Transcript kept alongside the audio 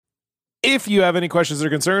If you have any questions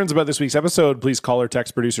or concerns about this week's episode, please call or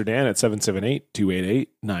text producer Dan at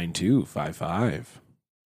 778-288-9255.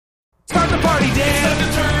 Start the party, Dan. Time to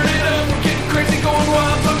turn it up. We're getting crazy, going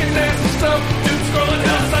wild, talking nasty stuff. Dude scrolling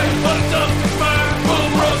down sites, fun stuff. Fire,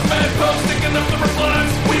 boom, roast, bad post, sticking up the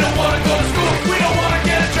replies. We don't want to go to school. We don't want to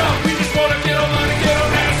get a job. We just want to get online and get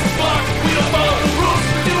our asses blocked. We don't follow the rules.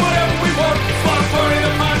 We do whatever we want. It's Block Party,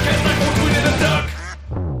 the podcast like we're tweeting a duck.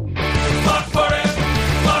 Block Party,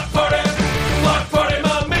 Block Party, Block Party.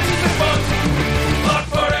 My mentions are fun. Block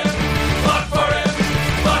Party, Block Party,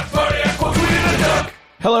 Block Party. I quote tweeting a duck.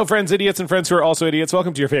 Hello, friends, idiots, and friends who are also idiots.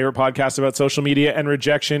 Welcome to your favorite podcast about social media and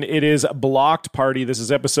rejection. It is Blocked Party. This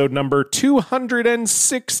is episode number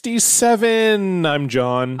 267. I'm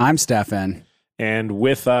John. I'm Stefan. And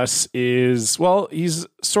with us is, well, he's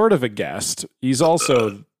sort of a guest. He's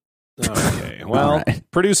also, okay, well, right.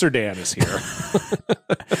 Producer Dan is here.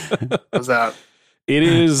 How's that? It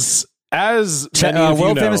is, as many of you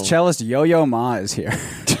world know, famous cellist Yo-Yo Ma is here.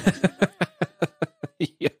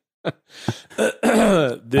 Yeah.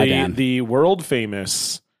 Dan. The world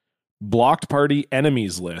famous Blocked Party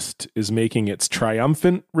enemies list is making its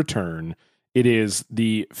triumphant return. It is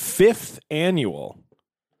the 5th annual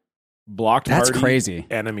Blocked That's Party crazy.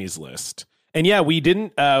 enemies list. And yeah, we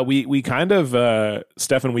didn't we kind of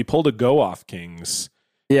Stefan, we pulled a go off Kings.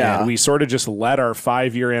 Yeah. And we sort of just let our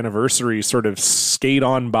 5-year anniversary sort of skate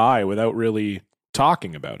on by without really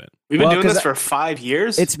talking about it. We've been Well, doing 'cause this for 5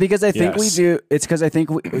 years. It's because I think Yes. we do. It's because I think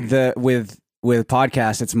with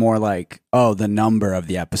podcasts, it's more like, oh, the number of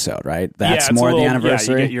the episode, right? That's it's more a the little-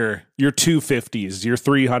 anniversary. Yeah, you get your 250s, your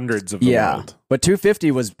 300s of the world. But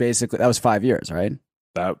 250 was basically, that was 5 years, right?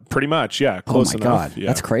 That pretty much, yeah, Oh close my enough. God. Yeah.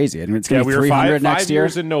 That's crazy. I mean, it's Yeah, going to we be were 300 five next year.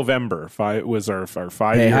 years in November. Was our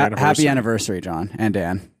 5 Hey, year anniversary. happy anniversary, John and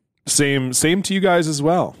Dan. Same to you guys as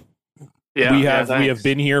well. yeah, we have thanks.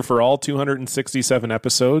 been here for all 267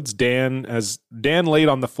 episodes. Dan laid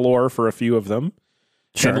on the floor for a few of them,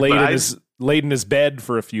 Sure. and laid in his bed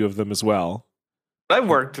for a few of them as well. I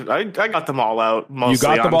worked. I got them all out.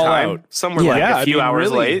 Mostly got them on all time. out. Some were Yeah. like Yeah, a few hours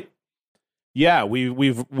really, late. Yeah,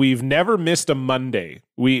 we've never missed a Monday.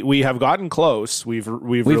 We have gotten close. We've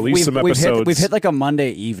released some episodes. We've hit like a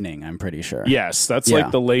Monday evening, I'm pretty sure. Yes, that's Yeah.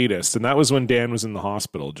 like the latest, and that was when Dan was in the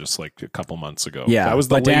hospital just like a couple months ago. Yeah, that was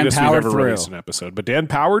the but Dan latest we've powered ever through. released an episode. But Dan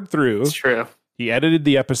powered through. It's true. He edited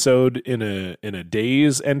the episode in a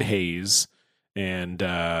daze and haze, and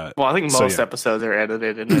Well, I think So, most yeah. episodes are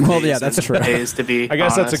edited in Well, days yeah, that's and true. days, to be I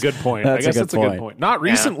guess that's a honest. good point. That's I guess a good that's a good point. point. Not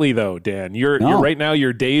recently though, Dan. You're No. right now.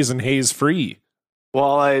 You're daze and haze free.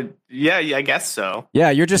 Well, I guess so.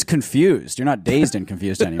 Yeah, you're just confused. You're not dazed and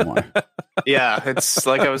confused anymore. Yeah, it's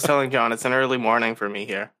like I was telling John. It's an early morning for me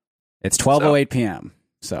here. It's 12:08 p.m.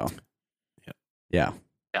 So, yeah.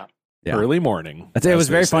 Yeah. Early morning. That's it. It as was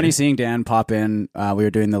they very say. funny seeing Dan pop in. We were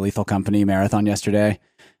doing the Lethal Company marathon yesterday,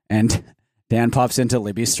 and Dan pops into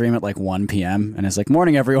Libby's stream at like 1 p.m. and is like,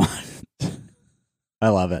 "Morning, everyone." I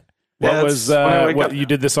love it. What Yeah, was that's when I wake what up you now.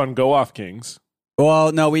 did this on Go Off Kings?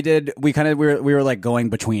 Well, no, we did. We were like going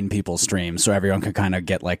between people's streams, so everyone could kind of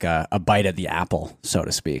get like a bite at the apple, so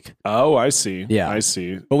to speak. Oh, I see. Yeah. I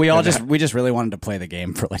see. But we all And we just really wanted to play the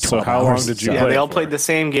game for like 12 So how long hours. did you Yeah, play they all for? played the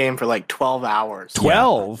same game for like 12 hours.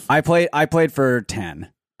 12. I played for 10.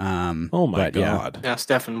 Oh my but, yeah. god. Yeah,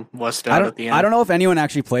 Stefan was I out at the end. don't know if anyone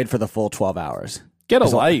actually played for the full 12 hours. Get a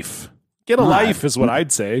life. Get a God. life is what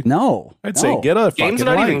I'd say. No. I'd no. say get a fucking Game's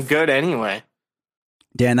not life. even good anyway.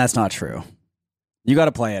 Dan, that's not true. You got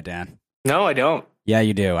to play it, Dan. No, I don't. Yeah,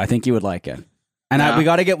 you do. I think you would like it. And Yeah. we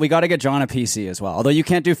got to get John a PC as well. Although you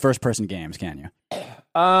can't do first person games, can you?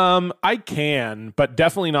 I can, but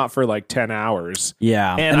definitely not for like 10 hours.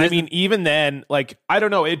 Yeah. And I there's- mean, even then, like, I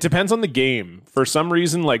don't know. It depends on the game. For some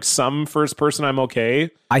reason, like some first person, I'm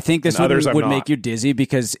okay. I think this and others I'm would not. make you dizzy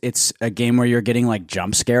because it's a game where you're getting like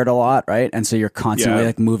jump scared a lot, right? And so you're constantly Yeah.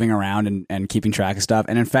 like moving around and keeping track of stuff.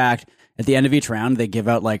 And in fact, at the end of each round, they give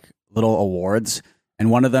out like little awards, and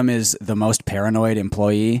one of them is the most paranoid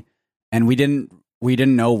employee. And we didn't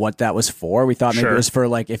know what that was for. We thought maybe Sure. it was for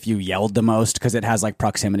like if you yelled the most because it has like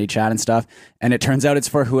proximity chat and stuff. And it turns out it's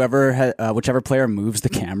for whichever player moves the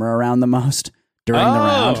camera around the most during the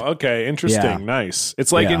round. Okay. Interesting. Yeah. Nice.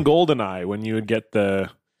 It's like Yeah. in GoldenEye when you would get there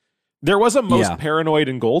was a most Yeah. paranoid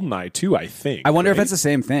in GoldenEye too, I think. I wonder if right? it's the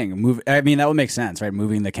same thing. I mean, that would make sense, right?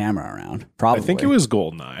 Moving the camera around. Probably. I think it was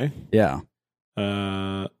GoldenEye. Yeah.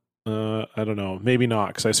 I don't know. Maybe not,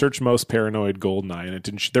 because I searched most paranoid GoldenEye and it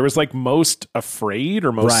didn't. There was like most afraid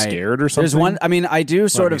or most Right. scared or something. There's one. I mean, I do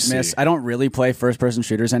sort me of miss. see. I don't really play first person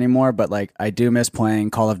shooters anymore, but like I do miss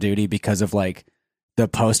playing Call of Duty because of like the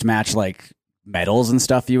post match like medals and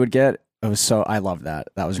stuff you would get. I love that.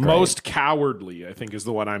 That was great. Most cowardly, I think, is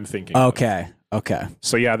the one I'm thinking of. Okay.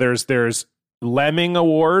 So yeah, there's Lemming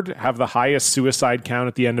Award, have the highest suicide count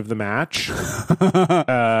at the end of the match.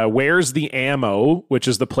 Where's the Ammo, which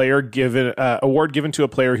is the player given award given to a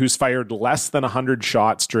player who's fired less than 100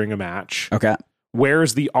 shots during a match. Okay.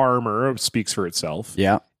 Where's the Armor, speaks for itself.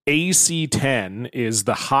 Yeah. AC-10 is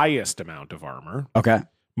the highest amount of armor. Okay.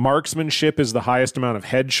 Marksmanship is the highest amount of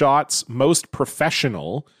headshots. Most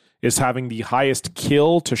Professional is having the highest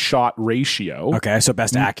kill to shot ratio. Okay. So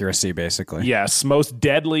best accuracy, basically. Yes. Most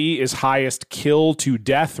Deadly is highest kill to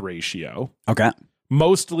death ratio. Okay.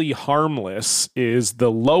 Mostly Harmless is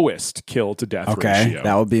the lowest kill to death Okay. ratio.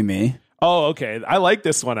 That would be me. Oh, okay. I like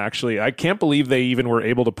this one, actually. I can't believe they even were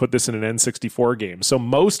able to put this in an N64 game. So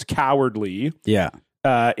most Cowardly Yeah.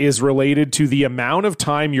 is related to the amount of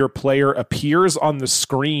time your player appears on the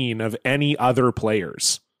screen of any other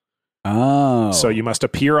players. Oh. So you must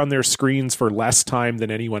appear on their screens for less time than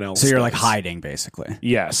anyone else. So you're does. like hiding, basically.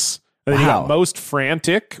 Yes. And then you got Wow. most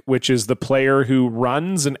Frantic, which is the player who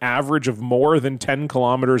runs an average of more than 10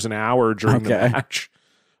 kilometers an hour during the Okay. match.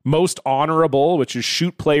 Most Honorable, which is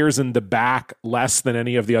shoot players in the back less than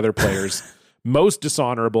any of the other players. Most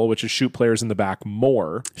Dishonorable, which is shoot players in the back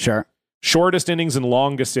more. Sure. Shortest innings and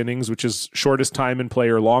longest innings, which is shortest time in play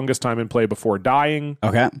or longest time in play before dying.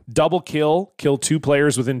 Okay. Double kill 2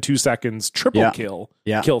 players within 2 seconds. Triple kill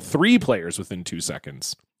kill 3 players within 2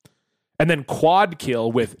 seconds. And then quad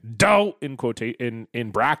kill with DOE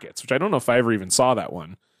in brackets, which I don't know if I ever even saw that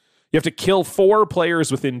one. You have to kill 4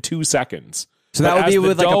 players within 2 seconds. So that But would be as the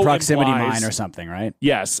with like a DOE proximity implies- mine or something, right?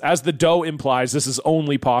 Yes, as the DOE implies, this is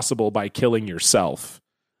only possible by killing yourself.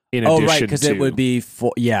 In Oh, addition right, because to it would be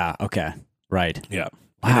yeah, okay. Right. Yeah.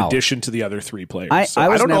 Wow. In addition to the other 3 players. I I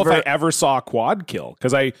was don't know never- if I ever saw a quad kill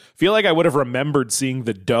because I feel like I would have remembered seeing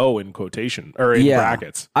the DOE in quotation or in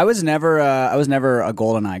brackets. I was never a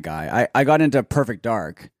GoldenEye guy. I got into Perfect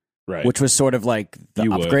Dark, Right. which was sort of like the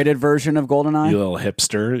You would. upgraded version of GoldenEye. You little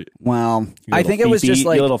hipster. Well, You I little think it was fifi- just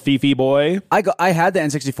like you little fifi boy. I had the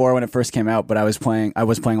N64 when it first came out, but I was playing like,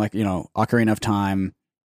 Ocarina of Time,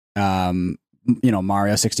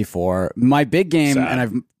 Mario 64. My big game, Sad. and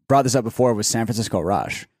I've brought this up before, was San Francisco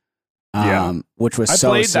Rush. Yeah. Which was I so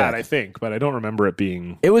played sick. that, I think, but I don't remember it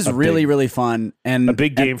being It was a really, big, really fun. And a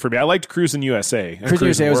big game for me. I liked Cruisin' USA. and Cruis'n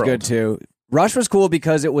USA was World. good too. Rush was cool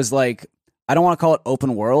because it was like, I don't want to call it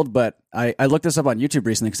open world, but I looked this up on YouTube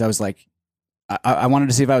recently because I was like, I wanted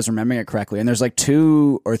to see if I was remembering it correctly. And there's like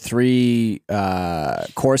 2 or 3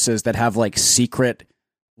 courses that have like secret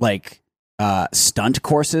like stunt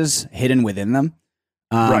courses hidden within them.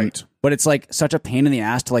 Right. But it's like such a pain in the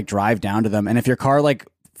ass to like drive down to them. And if your car like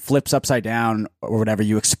flips upside down or whatever,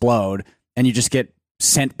 you explode and you just get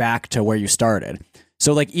sent back to where you started.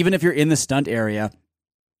 So like even if you're in the stunt area,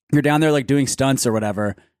 you're down there like doing stunts or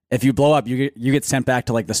whatever. If you blow up, you get sent back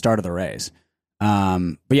to like the start of the race.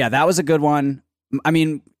 But yeah, that was a good one. I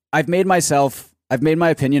mean, I've made my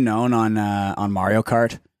opinion known on Mario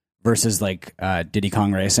Kart versus like Diddy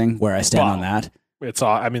Kong Racing, where I stand Wow. on that.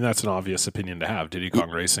 I mean, that's an obvious opinion to have. Diddy Kong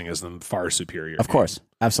Racing is the far superior. Of game. course,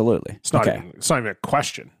 absolutely. It's not, okay. even, it's not even a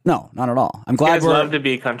question. No, not at all. I'm You glad guys we're. love to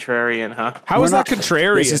be contrarian, huh? How We're is not- that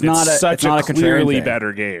contrarian? this is not it's a- such it's not a contrarian clearly thing.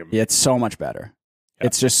 better game. Yeah, it's so much better. Yeah.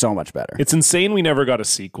 It's just so much better. It's insane we never got a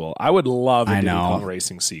sequel. I would love a I Diddy know. Kong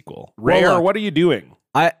Racing sequel. Well, Rare, look, what are you doing?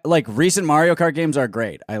 I like recent Mario Kart games are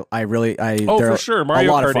great. Oh, they're for sure. a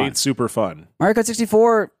Mario lot of Kart fun. 8 super fun. Mario Kart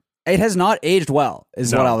 64, it has not aged well,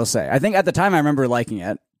 is No. what I will say. I think at the time I remember liking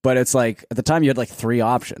it, but it's like at the time you had like 3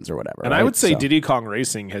 options or whatever. And I right? would say So, Diddy Kong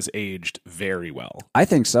Racing has aged very well. I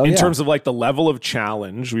think so. In yeah. terms of like the level of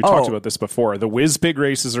challenge, we talked Oh. about this before. The Whiz Pig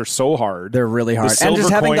races are so hard. They're really hard. And silver just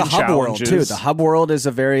having the coin hub world too. challenges. The hub world is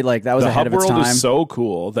a very like that was The ahead hub of its world time. is so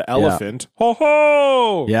cool. The elephant. Ho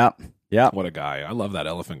ho! Yeah. Yeah. What a guy. I love that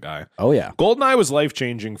elephant guy. Oh yeah. GoldenEye was life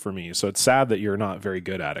changing for me, so it's sad that you're not very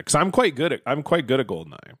good at it. Because I'm quite good at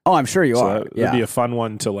GoldenEye. Oh, I'm sure you So are. that'd Yeah. be a fun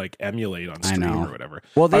one to like emulate on stream know. or whatever.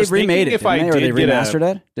 Well, I they was remade thinking it, if I didn't they? Or they did get a-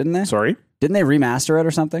 remastered it, didn't they? Sorry? Didn't they remaster it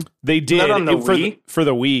or something? They did on the Wii? for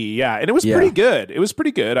the Wii, yeah, and it was Yeah. pretty good. It was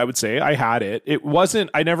pretty good, I would say. I had it. It wasn't.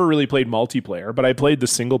 I never really played multiplayer, but I played the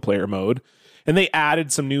single player mode, and they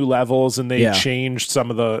added some new levels and they Yeah. changed some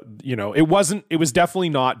of the. It wasn't. It was definitely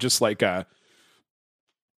not just like a.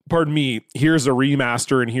 Pardon me. Here's a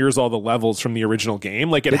remaster, and here's all the levels from the original game.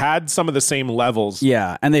 Like it had some of the same levels,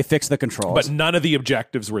 Yeah, and they fixed the controls. but none of the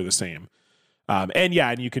objectives were the same. And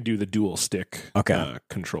you could do the dual stick Okay.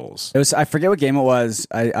 controls. It was I forget what game it was.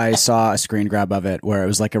 I saw a screen grab of it where it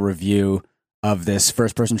was like a review of this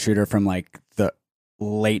first person shooter from like the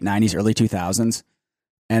late 90s, early 2000s.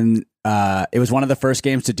 And it was one of the first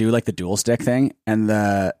games to do like the dual stick thing, and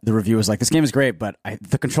the review was like, "This game is great, but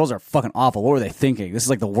the controls are fucking awful. What were they thinking? This is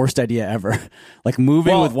like the worst idea ever. Like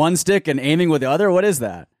moving with one stick and aiming with the other. What is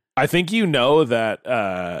that?" I think you know that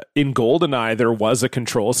in GoldenEye there was a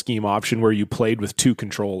control scheme option where you played with 2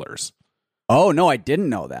 controllers. Oh no, I didn't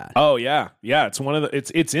know that. Oh yeah, it's one of the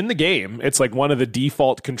it's in the game. It's like one of the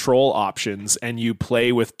default control options, and you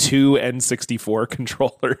play with 2 N64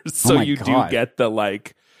 controllers, so you do get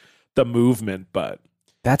the movement. But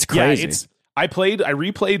that's crazy. Yeah, I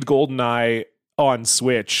replayed GoldenEye on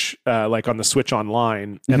Switch, like on the Switch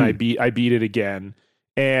Online, and I beat it again,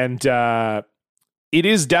 and it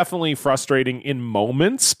is definitely frustrating in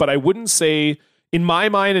moments, but I wouldn't say. In my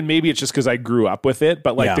mind, and maybe it's just because I grew up with it,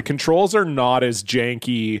 but like the controls are not as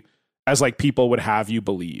janky as like people would have you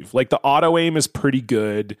believe. Like the auto aim is pretty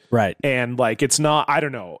good. Right. And like it's not, I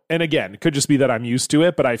don't know. And again, it could just be that I'm used to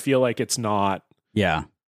it, but I feel like it's not. Yeah.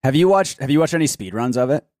 Have you watched any speedruns of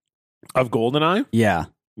it? Of GoldenEye? Yeah.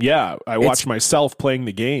 Yeah. I watched myself playing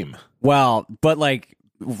the game. Well, but like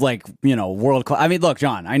world class. I mean, look,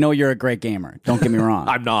 John, I know you're a great gamer. Don't get me wrong.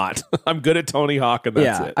 I'm not. I'm good at Tony Hawk, and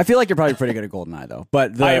that's it. I feel like you're probably pretty good at GoldenEye, though.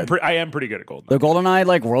 But I am pretty good at GoldenEye. The GoldenEye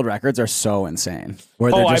like world records are so insane.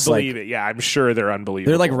 Where they're just, I believe it. Yeah, I'm sure they're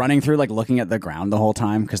unbelievable. They're like running through, like looking at the ground the whole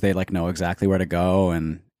time because they like know exactly where to go,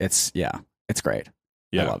 and it's great.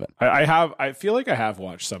 Yeah, I love it. I feel like I have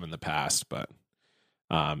watched some in the past, but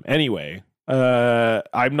anyway.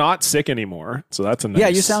 I'm not sick anymore, so that's a nice. Yeah,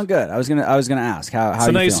 you sound good. I was gonna ask how. It's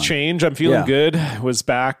a nice change. I'm feeling good. Was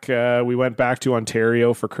back. We went back to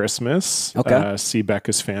Ontario for Christmas. Okay. See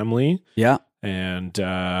Becca's family. Yeah. And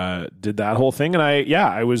did that whole thing, and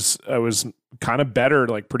I was kind of better,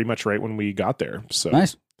 like pretty much right when we got there. So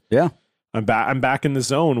nice. Yeah. I'm back in the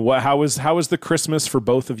zone. How was the Christmas for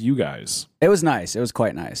both of you guys? It was nice. It was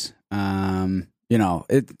quite nice.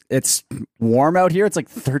 It's warm out here. It's like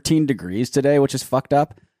 13 degrees today, which is fucked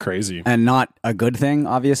up. Crazy. And not a good thing,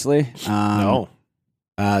 obviously. No.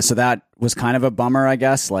 So that was kind of a bummer, I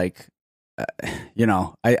guess. Like, I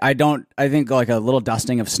think like a little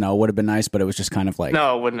dusting of snow would have been nice, but it was just kind of like.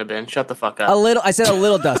 No, it wouldn't have been. Shut the fuck up. I said a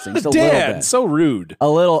little dusting. Just a Dan, little bit. So rude. A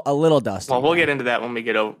little dusting. Well, we'll get into that when we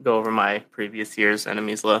go over my previous year's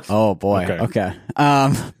enemies list. Oh boy. Okay.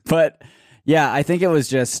 But. Yeah, I think it was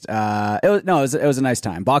just it was a nice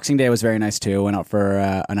time. Boxing Day was very nice too. Went out for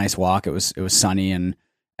a nice walk. It was sunny and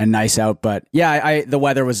nice out. But yeah, the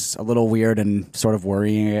weather was a little weird and sort of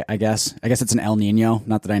worrying. I guess it's an El Nino.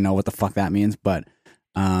 Not that I know what the fuck that means, but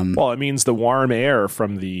well, it means the warm air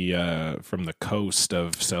from the coast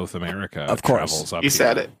of South America. Of course, travels up. You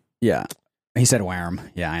said it. Yeah, he said warm.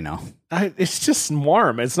 Yeah, I know. It's just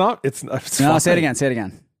warm. It's not. It's no. fine. Say it again. Say it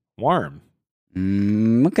again. Warm.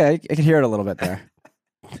 Okay, I can hear it a little bit there.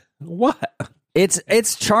 What?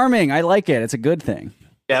 It's charming. I like it. It's a good thing.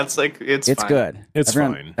 Yeah, it's fine. Good. It's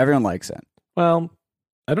fine. Everyone likes it. Well,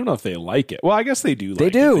 I don't know if they like it. Well, I guess they do. They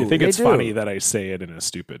do. They think it's funny that I say it in a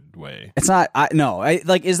stupid way. It's not.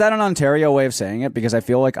 Is that an Ontario way of saying it? Because I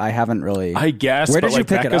feel like I haven't really. I guess. Where did you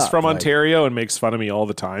pick Becca's it up? From Ontario and makes fun of me all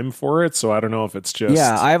the time for it. So I don't know if it's just.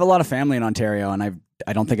 Yeah, I have a lot of family in Ontario, and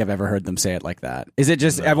I don't think I've ever heard them say it like that. Is it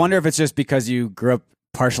just? No. I wonder if it's just because you grew up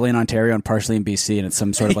partially in Ontario and partially in BC, and it's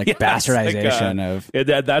some sort of like bastardization of.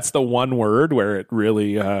 That's the one word where it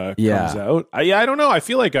really comes out. I don't know. I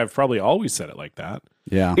feel like I've probably always said it like that.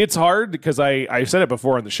 Yeah, it's hard because I said it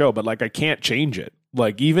before on the show, but like I can't change it.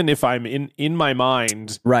 Like even if I'm in my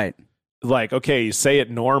mind, right? Like okay, say it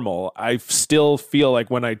normal. I still feel like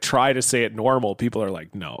when I try to say it normal, people are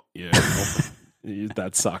like, no, yeah,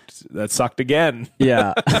 that sucked. That sucked again.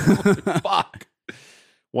 Yeah, fuck.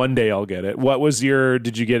 One day I'll get it.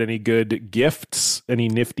 Did you get any good gifts? Any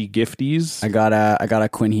nifty gifties? I got a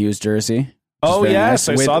Quinn Hughes jersey. Oh yes,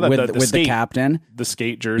 nice. I saw that with the captain, the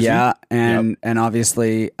skate jersey. Yeah, and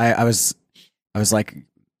obviously I was like,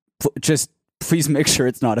 just please make sure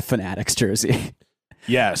it's not a Fanatics jersey.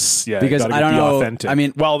 Yes, yeah, because I don't know. Authentic. I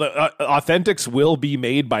mean, well, the Authentics will be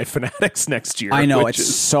made by Fanatics next year. I know it's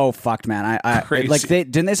so fucked, man.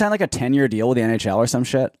 Didn't they sign like a 10-year deal with the NHL or some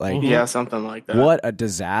shit? Like, yeah, something like that. What a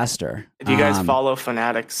disaster! Do you guys follow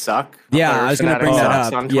Fanatics Suck? Yeah, I was going to bring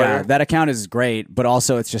that up. Yeah, that account is great, but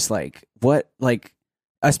also it's just like what, like,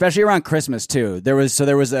 especially around Christmas too. There was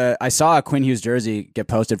I saw a Quinn Hughes jersey get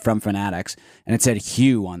posted from Fanatics, and it said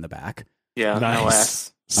Hugh on the back. Yeah, nice.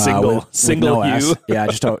 Single no hue. Yeah,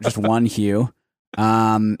 just one hue.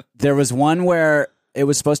 There was one where it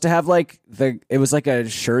was supposed to have like it was like a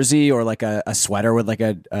jersey or like a sweater with like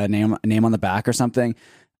a name on the back or something,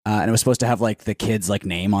 and it was supposed to have like the kid's like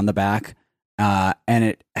name on the back. and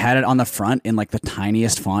it had it on the front in like the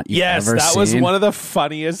tiniest font you've ever seen. was one of the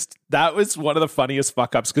funniest. That was one of the funniest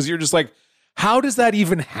fuck ups because you're just like, how does that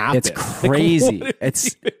even happen? It's crazy.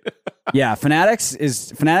 Fanatics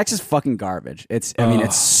is fucking garbage. I mean,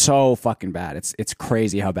 it's so fucking bad. It's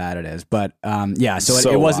crazy how bad it is. But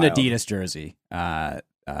so it wasn't wild. Adidas jersey.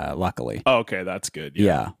 Luckily. Okay, that's good.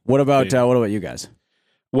 Yeah. What about you guys?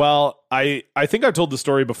 Well, I think I've told the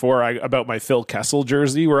story before about my Phil Kessel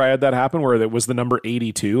jersey where I had that happen where it was the number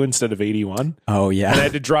 82 instead of 81. Oh, yeah. And I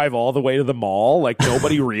had to drive all the way to the mall. Like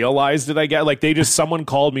nobody realized it. Someone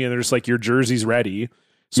called me and they're just like, your jersey's ready.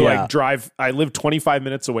 So I live 25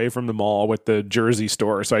 minutes away from the mall with the jersey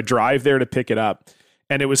store. So I drive there to pick it up.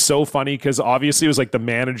 And it was so funny because obviously it was like the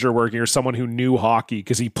manager working or someone who knew hockey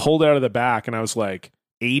because he pulled it out of the back and I was like,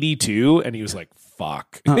 82, and he was like,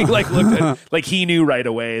 fuck. He like looked at like he knew right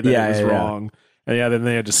away that it was wrong. And then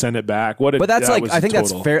they had to send it back. But that's like I think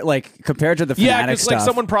that's fair. Like compared to the Fanatic stuff, like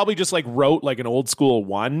someone probably just like wrote like an old school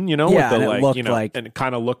 1, with the and it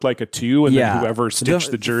kind of looked like a 2, and then whoever stitched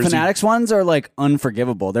the jersey. Fanatics ones are like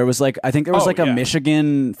unforgivable. There was like I think there was a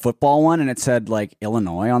Michigan football one, and it said like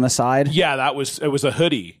Illinois on the side. Yeah, it was a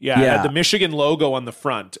hoodie. Yeah, it had the Michigan logo on the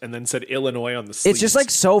front, and then said Illinois on the sleeves. It's just like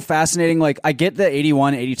so fascinating. Like I get the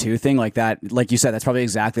 81, 82 thing like that. Like you said, that's probably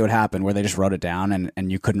exactly what happened, where they just wrote it down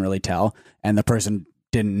and you couldn't really tell. And the person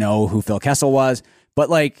didn't know who Phil Kessel was. But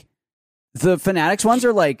like the Fanatics ones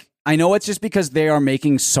are like, I know it's just because they are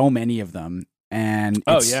making so many of them. And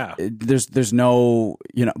there's no,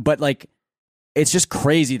 but like, it's just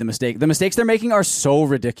crazy. The mistakes they're making are so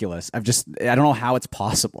ridiculous. I don't know how it's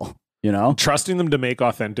possible, Trusting them to make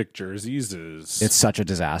authentic jerseys it's such a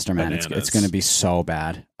disaster, man. It's going to be so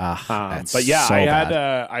bad. But yeah, so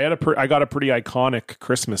I got a pretty iconic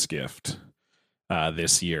Christmas gift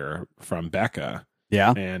this year from Becca.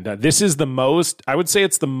 Yeah. And this is I would say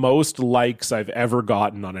it's the most likes I've ever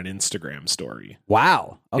gotten on an Instagram story.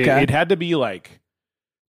 Wow. Okay. It had to be like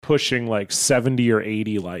pushing like 70 or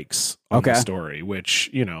 80 likes on the story, which,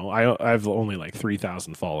 I've only like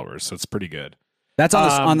 3,000 followers. So it's pretty good. That's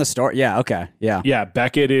on the story. Yeah. Okay. Yeah. Yeah.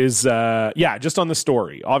 Beckett is, just on the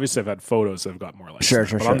story. Obviously I've had photos that have got more likes. Sure.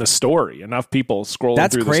 But on the story, enough people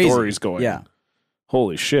scrolling through the stories going, yeah.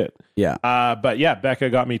 Holy shit. Yeah. But yeah, Becca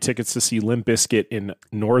got me tickets to see Limp Bizkit in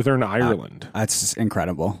Northern Ireland. That's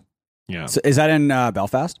incredible. Yeah. So is that in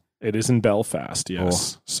Belfast? It is in Belfast,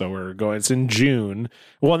 yes. Cool. So we're going, it's in June.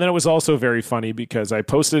 Well, and then it was also very funny because I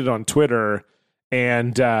posted it on Twitter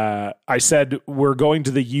and I said, we're going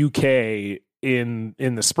to the UK in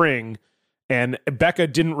the spring. And Becca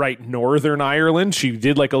didn't write Northern Ireland. She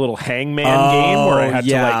did like a little hangman game where I had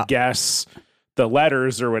to like guess the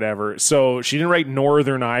letters or whatever. So she didn't write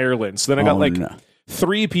Northern Ireland. So then I got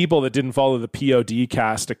 3 people that didn't follow the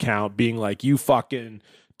PODcast account being like, you fucking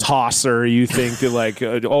tosser. You think that like,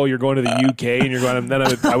 you're going to the UK and you're going to, then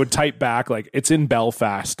I would type back like, it's in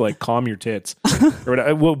Belfast, like calm your tits.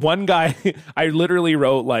 Well, one guy, I literally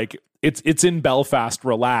wrote like, it's in Belfast,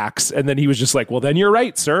 relax. And then he was just like, well, then you're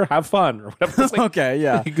right, sir. Have fun. Or whatever. Like, okay.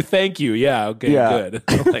 Yeah. Thank you. Yeah. Okay. Yeah. Good.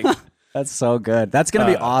 Like, that's so good. That's going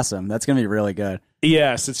to be awesome. That's going to be really good.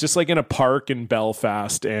 Yes, it's just like in a park in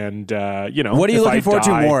Belfast, and what are you looking forward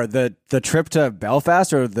to more, the trip to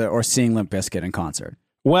Belfast or seeing Limp Bizkit in concert?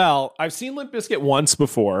 Well, I've seen Limp Bizkit once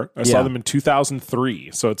before. I saw them in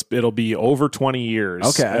 2003, so it'll be over 20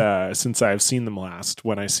 years since I've seen them last.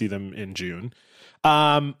 When I see them in June,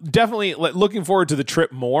 definitely looking forward to the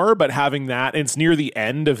trip more. But having that, and it's near the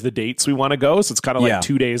end of the dates we want to go, so it's kind of like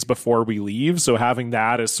 2 days before we leave. So having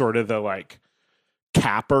that as sort of the like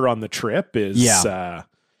capper on the trip is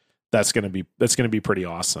that's gonna be pretty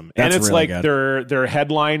awesome. And it's really like good. They're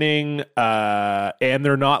headlining and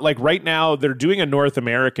they're not like right now they're doing a North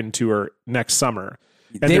American tour next summer.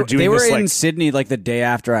 And they were in Sydney like the day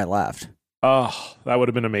after I left. Oh, that would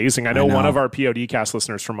have been amazing. I know one of our PODcast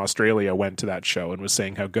listeners from Australia went to that show and was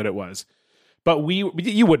saying how good it was. But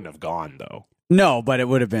you wouldn't have gone though. No, but it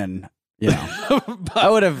would have been I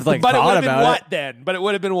would have like thought about what then? But it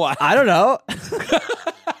would have been what? I don't know.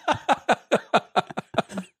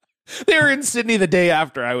 They were in Sydney the day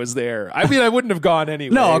after I was there. I mean, I wouldn't have gone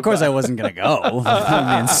anyway. No, of course I wasn't going to go. That would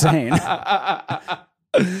be insane.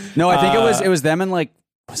 No, I think it was them and like,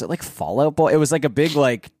 was it like Fallout Boy? It was like a big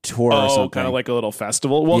like tour or something. Kind of like a little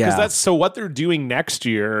festival. Well, because that's so what they're doing next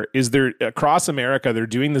year is they're across America. They're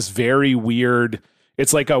doing this very weird.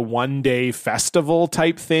 It's like a one-day festival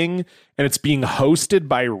type thing, and it's being hosted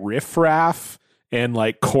by Riff Raff, and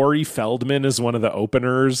like Corey Feldman is one of the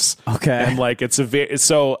openers. Okay, and like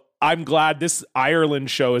so. I'm glad this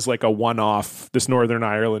Ireland show is like a one-off. This Northern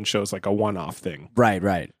Ireland show is like a one-off thing.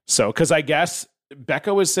 Right. So, because I guess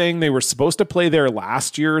Becca was saying they were supposed to play there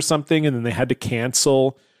last year or something, and then they had to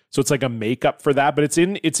cancel. So it's like a makeup for that, but it's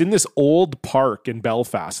in this old park in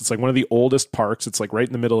Belfast. It's like one of the oldest parks. It's like right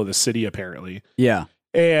in the middle of the city, apparently. Yeah.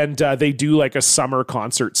 And they do like a summer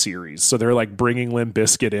concert series. So they're like bringing Limp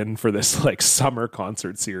Bizkit in for this like summer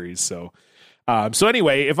concert series. So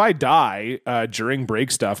anyway, if I die during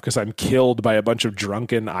break stuff because I'm killed by a bunch of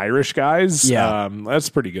drunken Irish guys, that's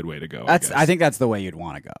a pretty good way to go. I think that's the way you'd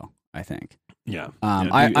want to go. I think. Yeah.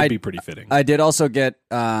 It'd be pretty fitting. I did also get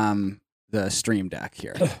the Stream Deck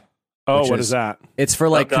here. What is that? It's for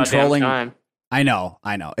like controlling. Time. I know.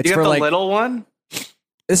 It's you for got the like little one.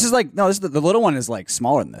 This is like the little one is like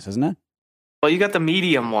smaller than this, isn't it? Well, you got the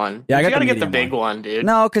medium one. Yeah, I gotta the get the big one, dude.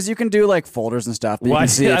 No, because you can do like folders and stuff. Well, I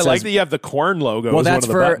like that you have the corn logo. Well,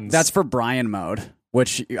 that's for Brian mode,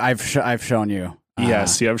 which I've shown you.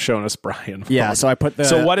 Yes, you have shown us Brian mode. Yeah, so I put the.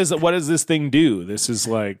 So what does this thing do? This is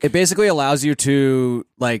like it basically allows you to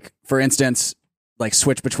like, for instance, like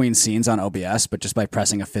switch between scenes on OBS, but just by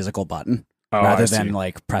pressing a physical button rather than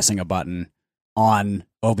like pressing a button on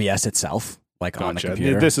OBS itself. Like on the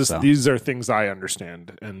computer. These are things I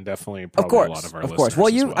understand, and definitely probably a lot of our listeners. Of course. Well,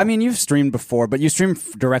 you've streamed before, but you streamed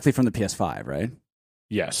directly from the PS5, right?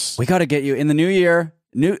 Yes. We got to get you in the new year,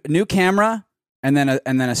 new camera, and then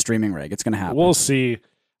a streaming rig. It's going to happen. We'll see.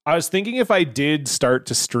 I was thinking if I did start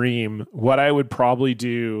to stream, what I would probably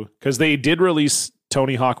do, because they did release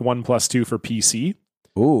Tony Hawk 1+2 for PC.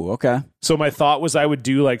 Ooh, okay. So my thought was I would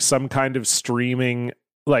do like some kind of streaming.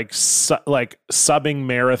 Like subbing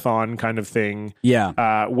marathon kind of thing,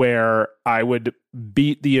 where I would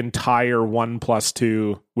beat the entire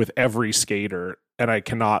 1+2 with every skater, and I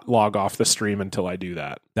cannot log off the stream until I do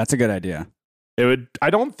that. That's a good idea. I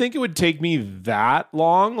don't think it would take me that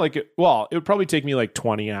long. It would probably take me like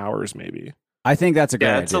 20 hours, maybe. I think that's a good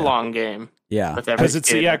idea. Yeah, it's a long game. Yeah,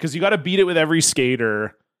 because you got to beat it with every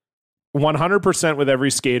skater, 100% with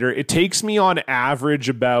every skater. It takes me on average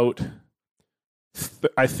about.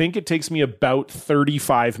 I think it takes me about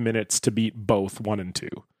 35 minutes to beat both 1 and 2.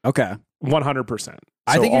 Okay. 100%.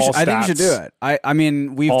 I think you should do it. I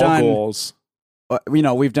mean, we've done goals.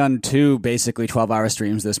 We've done 2 basically 12-hour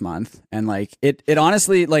streams this month, and like it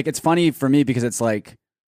honestly, like, it's funny for me because it's like,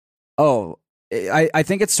 I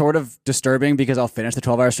think it's sort of disturbing because I'll finish the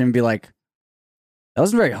 12-hour stream and be like, that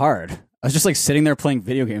wasn't very hard. I was just like sitting there playing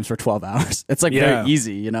video games for 12 hours. It's like very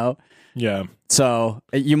easy, you know? Yeah. So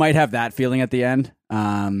you might have that feeling at the end.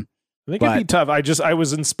 I think it'd be tough. I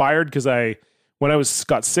was inspired because when I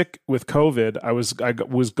got sick with COVID, I was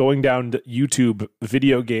going down to YouTube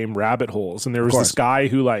video game rabbit holes, and there was this guy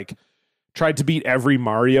who like tried to beat every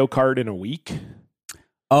Mario Kart in a week.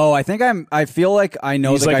 Oh, I feel like I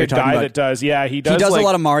know he's the like guy a you're talking guy about. that does. Yeah, he does. He does like, a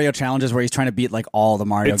lot of Mario challenges where he's trying to beat like all the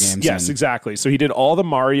Mario games. Yes, exactly. So he did all the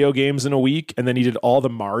Mario games in a week, and then he did all the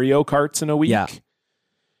Mario Karts in a week. Yeah.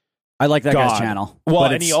 I like that guy's channel. Well,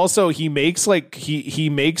 and he makes like he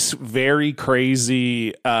makes very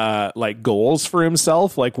crazy like goals for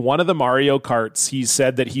himself. Like one of the Mario Karts, he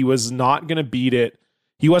said that he was not going to beat it.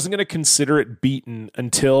 He wasn't going to consider it beaten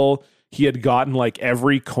until he had gotten like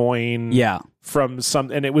every coin from some,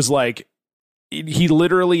 and it was like he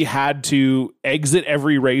literally had to exit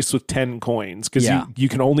every race with 10 coins because you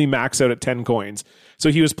can only max out at 10 coins. So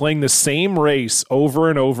he was playing the same race over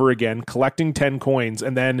and over again, collecting 10 coins,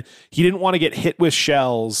 and then he didn't want to get hit with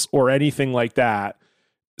shells or anything like that.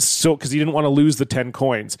 So because he didn't want to lose the 10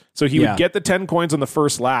 coins. So he would get the 10 coins on the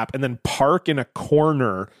first lap and then park in a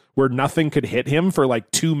corner where nothing could hit him for like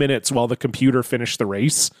 2 minutes while the computer finished the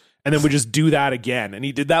race. And then would just do that again. And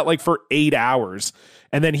he did that like for 8 hours.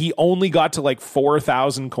 And then he only got to like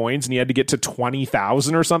 4,000 coins and he had to get to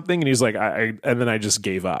 20,000 or something. And he's like, and then I just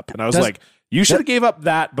gave up. And I was like, you should have gave up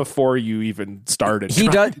that before you even started.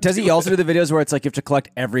 Does he also do the videos where it's like you have to collect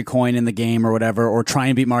every coin in the game or whatever, or try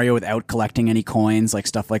and beat Mario without collecting any coins, like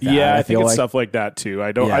stuff like that? Yeah, I think it's stuff like that too.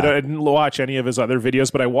 I didn't watch any of his other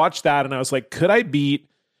videos, but I watched that and I was like, could I beat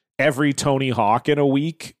every Tony Hawk in a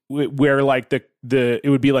week where like it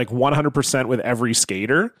would be like 100% with every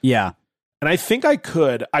skater? Yeah. And I think I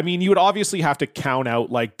could. I mean, you would obviously have to count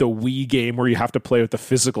out like the Wii game where you have to play with the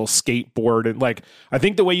physical skateboard. And like, I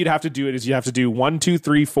think the way you'd have to do it is you have to do 1, 2,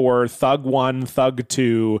 3, 4, Thug 1, Thug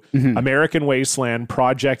 2, American Wasteland,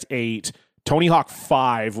 Project 8, Tony Hawk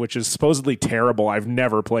 5, which is supposedly terrible. I've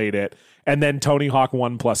never played it. And then Tony Hawk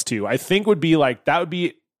 1+2. I think would be like, that would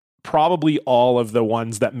be probably all of the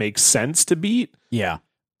ones that make sense to beat. Yeah.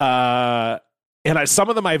 And some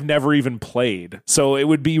of them I've never even played, so it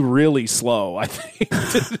would be really slow, I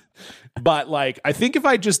think. But like, I think if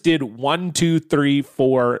I just did 1, 2, 3,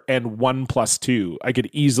 4, and 1+2, I could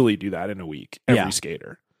easily do that in a week. Every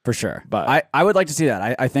skater. For sure. But I would like to see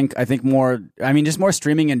that. I think more, I mean, just more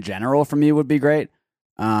streaming in general for me would be great.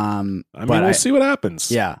 we'll see what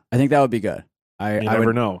happens. Yeah, I think that would be good. You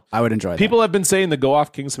never know. I would enjoy that. People have been saying the Go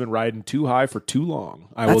Off Kings have been riding too high for too long.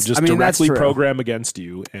 I will just directly program against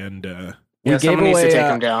you. And someone needs to take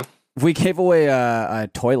them down. We gave away a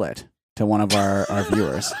toilet to one of our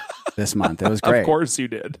viewers this month. It was great. Of course you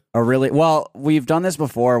did. We've done this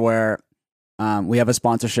before where we have a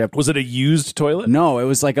sponsorship. Was it a used toilet? No, it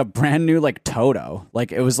was like a brand new Toto.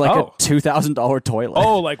 Like it was like a $2,000 toilet.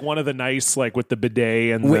 Oh, like one of the nice with the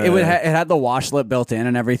bidet and it had the washlet built in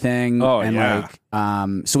and everything. Oh, and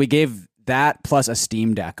yeah. So we gave that plus a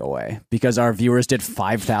Steam Deck away because our viewers did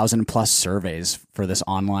 5,000 plus surveys for this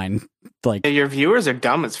online. Your viewers are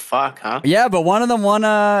dumb as fuck, huh? Yeah, but one of them won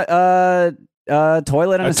a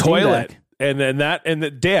toilet and a Steam Deck. And then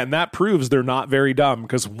that proves they're not very dumb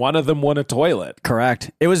because one of them won a toilet.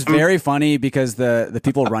 Correct. It was very funny because the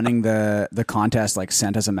people running the contest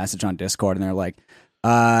sent us a message on Discord and they're like,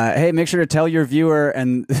 "Hey, make sure to tell your viewer,"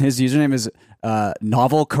 and his username is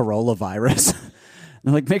Novel Coronavirus.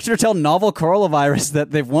 They're like, make sure to tell Novel Coronavirus that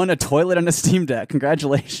they've won a toilet and a Steam Deck.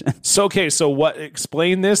 Congratulations. So what?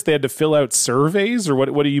 Explain this. They had to fill out surveys, or what?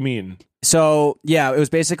 What do you mean? So yeah, it was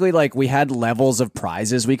basically we had levels of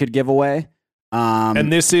prizes we could give away.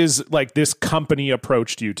 And this is this company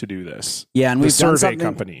approached you to do this. Yeah, and we've done survey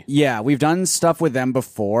company. Yeah, we've done stuff with them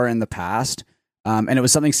before in the past, and it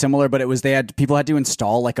was something similar, but it was people had to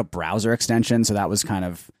install a browser extension, so that was kind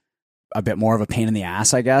of a bit more of a pain in the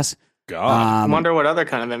ass, I guess. God, I wonder what other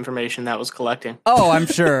kind of information that was collecting. Oh, I'm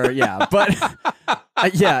sure. Yeah, but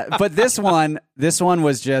but this one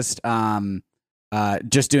was just doing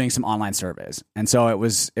some online surveys, and so it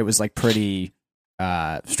was pretty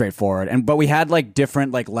straightforward. But we had different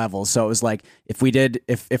different levels. So it was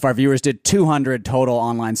if our viewers did 200 total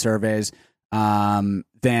online surveys,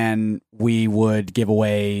 then we would give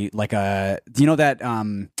away that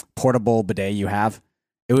portable bidet you have.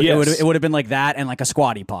 It would have been that and a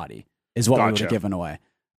squatty potty is what we would have given away.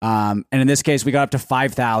 And in this case, we got up to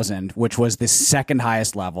 5,000, which was the second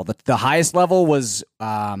highest level. The highest level was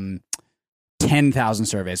 10,000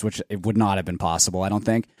 surveys, which it would not have been possible, I don't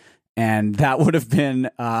think. And that would have been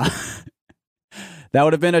a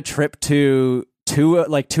trip to two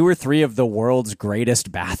or three of the world's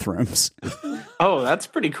greatest bathrooms. Oh, that's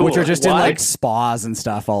pretty cool. Which are just in spas and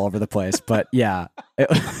stuff all over the place. But yeah.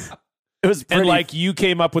 It was pretty... And you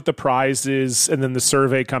came up with the prizes and then the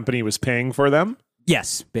survey company was paying for them?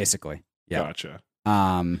 Yes, basically. Yeah. Gotcha.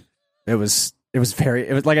 It was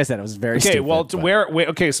like I said, it was very okay, stupid. Well, so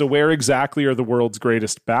where exactly are the world's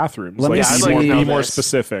greatest bathrooms? Let me be more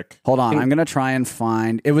specific. Hold on, I'm gonna try and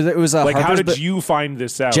find it was a Harper's how did you find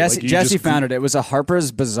this out? Jesse found it. It was a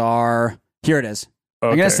Harper's Bazaar. Here it is.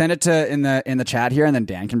 Okay. I'm gonna send it to in the chat here and then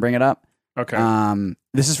Dan can bring it up. Okay.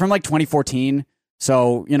 This is from 2014.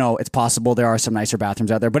 So, it's possible there are some nicer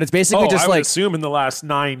bathrooms out there, but it's basically just I would assume in the last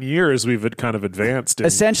 9 years we've kind of advanced.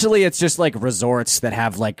 Essentially, it's just resorts that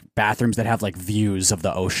have bathrooms that have views of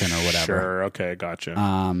the ocean or whatever. Sure. Okay. Gotcha.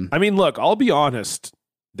 I mean, look, I'll be honest.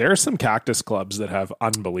 There are some cactus clubs that have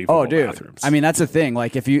unbelievable bathrooms. I mean, that's the thing.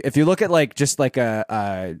 If you look at just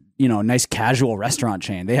a nice casual restaurant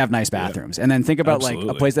chain, they have nice bathrooms. Yeah. And then think about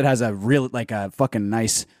a place that has a real a fucking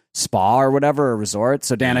nice spa or whatever, a resort.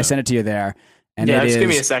 So Dan, I sent it to you there. And just give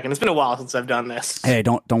me a second. It's been a while since I've done this. Hey,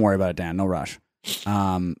 don't worry about it, Dan. No rush.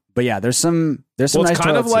 But yeah, there's some it's nice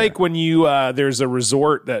kind of here. when you there's a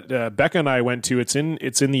resort that Becca and I went to. It's in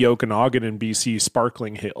the Okanagan in BC,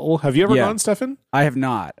 Sparkling Hill. Have you ever gone, Stefan? I have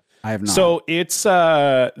not. So it's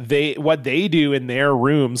what they do in their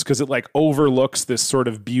rooms, because it overlooks this sort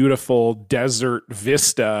of beautiful desert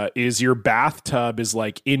vista, is your bathtub is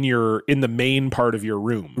in the main part of your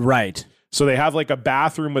room. Right. So they have a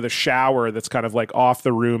bathroom with a shower that's kind of off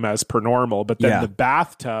the room as per normal, but then the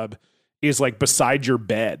bathtub is beside your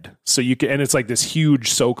bed. So you can, and it's this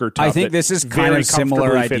huge soaker tub. I think this is kind of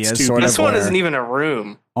similar ideas. This one isn't even a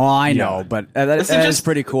room. Oh, I know, but that is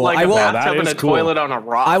pretty cool. I will bathtub and a toilet on a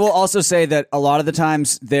rock. I will also say that a lot of the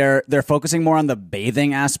times they're focusing more on the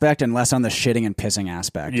bathing aspect and less on the shitting and pissing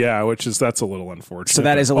aspect. Yeah, that's a little unfortunate. So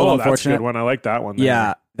that is a little unfortunate. That's a good one. I like that one.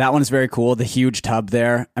 Yeah. That one is very cool. The huge tub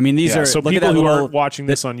there. I mean, these are... So people who are watching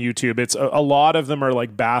this on YouTube, it's a lot of them are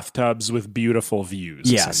bathtubs with beautiful views,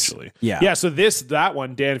 essentially. Yeah. So that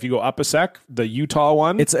one, Dan, if you go up a sec, the Utah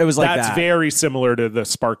one, it was that's very similar to the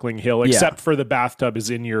Sparkling Hill, except for the bathtub is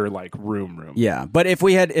in your room. Yeah. But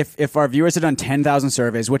if our viewers had done 10,000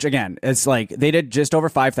 surveys, which again, it's they did just over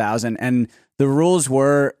 5,000, and the rules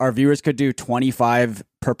were our viewers could do 25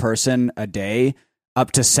 per person a day,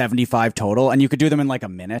 up to 75 total, and you could do them in a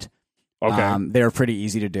minute. Okay. They were pretty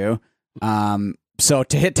easy to do. So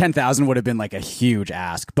to hit 10,000 would have been like a huge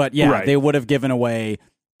ask. But yeah, they would have given away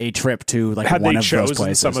a trip to like one of those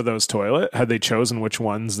places. Some of those had they chosen which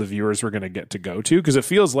ones the viewers were going to get to go to? Because it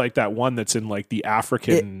feels like that one that's in like the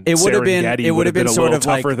African it would have been a sort little of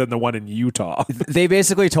tougher like, than the one in Utah. They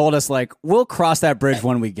basically told us like, we'll cross that bridge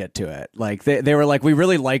when we get to it. Like they were like, we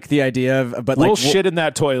really like the idea of, but we'll shit in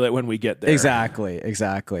that toilet when we get there. Exactly.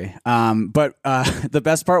 But the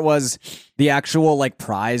best part was the actual like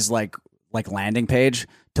prize like landing page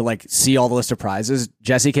to like see all the list of prizes.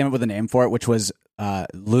 Jesse came up with a name for it, which was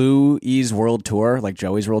Louie's World Tour, like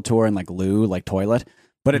Joey's World Tour, and like Lou, like toilet.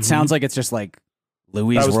 But it sounds like it's just like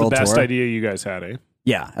Louie's World Tour. That was the best idea you guys had, eh?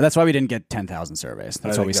 Yeah, and that's why we didn't get 10,000 surveys.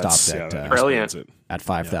 That's why we stopped at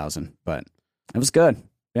 5,000. But it was good.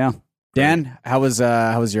 Yeah. Dan, how was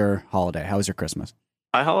your holiday? How was your Christmas?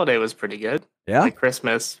 My holiday was pretty good. Yeah, like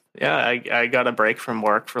Christmas. Yeah, I got a break from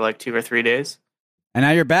work for like 2 or 3 days. And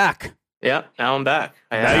now you're back. Yeah, now I'm back.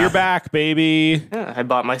 Now you're back, baby. Yeah, I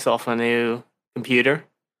bought myself a new computer.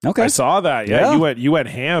 Okay, I saw that. Yeah. You went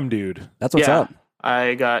ham, dude. That's what's up.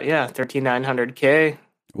 I got 13900K.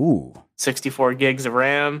 Ooh, 64 gigs of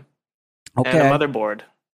RAM. Okay, and a motherboard.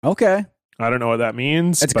 Okay, I don't know what that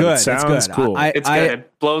means. It's but good. It sounds cool. It's good.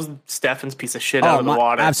 It blows Stefan's piece of shit out of the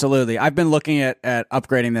water. Absolutely. I've been looking at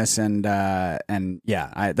upgrading this, and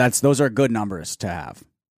those are good numbers to have.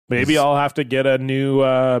 Maybe I'll have to get a new.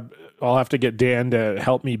 I'll have to get Dan to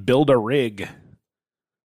help me build a rig.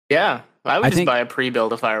 Yeah, I would just buy a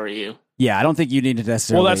pre-build if I were you. Yeah, I don't think you need to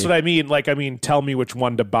necessarily. Well, that's what I mean. Like, tell me which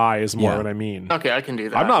one to buy is more what I mean. Okay, I can do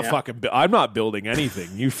that. I'm not I'm not building anything.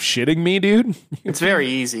 You shitting me, dude? It's very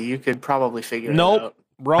easy. You could probably figure it out.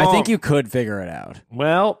 Wrong. I think you could figure it out.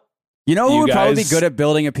 Well, you know who would probably be good at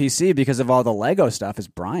building a PC because of all the Lego stuff is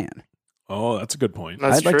Brian. Oh, that's a good point.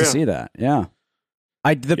 I'd like to see that. Yeah.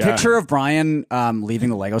 The picture of Brian leaving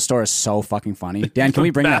the Lego store is so fucking funny. Dan, can we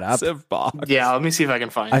bring that up? Box. Yeah, let me see if I can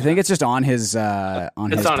find it. I think it's just on his his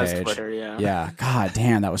Twitter, yeah. Yeah. God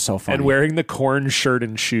damn, that was so funny. And wearing the corn shirt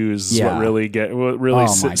and shoes is what really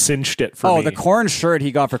cinched it for me. Oh, the corn shirt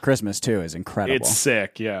he got for Christmas too is incredible. It's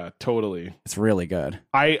sick, yeah, totally. It's really good.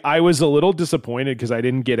 I was a little disappointed because I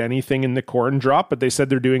didn't get anything in the corn drop, but they said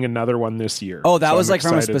they're doing anher one this year. Oh, that was like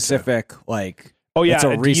from a specific like. Oh yeah,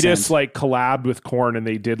 Adidas like collabed with Korn and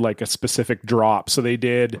they did like a specific drop. So they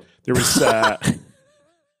did. There was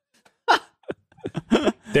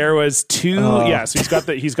there was two.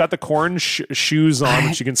 So he's got the Korn shoes on,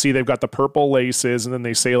 which you can see they've got the purple laces, and then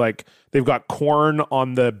they say like they've got Korn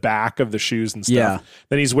on the back of the shoes and stuff. Yeah.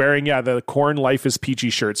 Then he's wearing the Korn Life is Peachy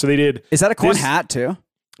shirt. So they did. Is that a Korn hat too?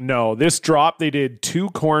 No, this drop they did 2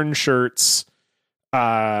 Korn shirts.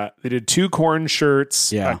 They did 2 Korn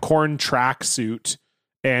shirts, a Korn tracksuit,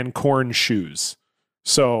 and Korn shoes.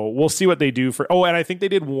 So we'll see what they do for. Oh, and I think they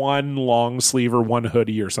did 1 long sleeve or 1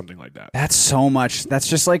 hoodie or something like that. That's so much. That's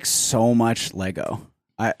just like so much Lego.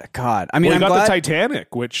 I mean, we got the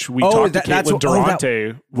Titanic, which we talked to Caitlin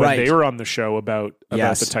Durante when they were on the show about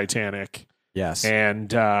the Titanic. Yes,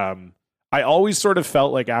 and I always sort of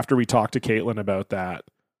felt like after we talked to Caitlin about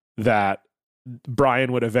that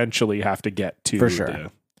Brian would eventually have to get to for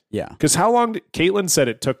sure. Yeah, because how long? Caitlin said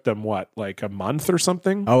it took them like a month or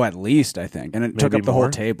something. Oh, at least I think, and it took up the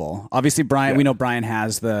whole table. Obviously, Brian. We know Brian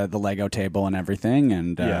has the Lego table and everything,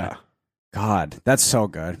 and God, that's so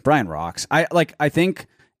good. Brian rocks. I think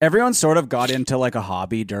everyone sort of got into like a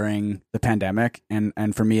hobby during the pandemic,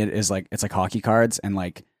 and for me, it's like hockey cards, and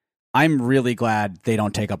like I'm really glad they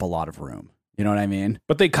don't take up a lot of room. You know what I mean?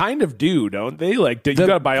 But they kind of do, don't they? Like you got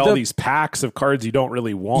to buy all these packs of cards you don't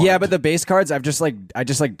really want. Yeah, but the base cards, I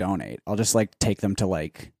just donate. I'll just like take them to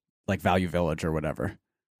like Value Village or whatever.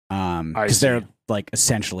 Because they're like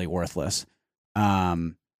essentially worthless.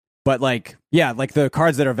 But like the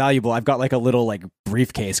cards that are valuable, I've got like a little like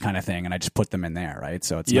briefcase kind of thing, and I just put them in there, right?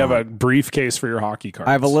 So it's have a briefcase for your hockey cards.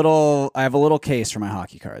 I have a little case for my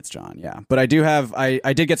hockey cards, John. Yeah, but I do have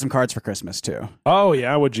I did get some cards for Christmas too. Oh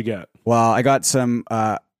yeah, what'd you get? Well, I got some.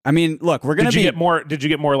 I mean, look, we're gonna get more. Did you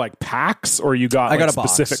get more like packs, or you got? I got a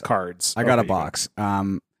specific box. Cards. I got a box.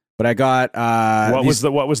 But I got what was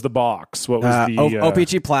the box? What was the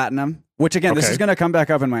OPG Platinum? Which again, this is gonna come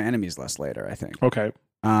back up in my enemies list later, I think. Okay.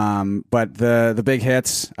 But the big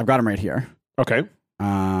hits, I've got them right here. Okay.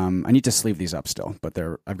 I need to sleeve these up still, but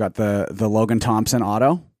I've got the Logan Thompson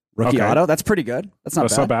auto, rookie auto. That's pretty good. That's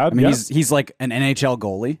not bad. I mean, he's like an NHL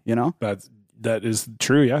goalie, you know? That is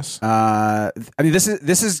true. Yes. I mean, this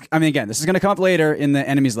is again, this is going to come up later in the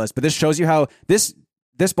enemies list, but this shows you how this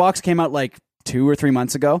box came out like 2 or 3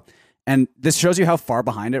 months ago. And this shows you how far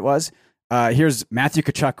behind it was. here's Matthew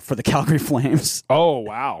Tkachuk for the Calgary Flames. Oh,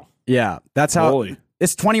 wow. Yeah, that's how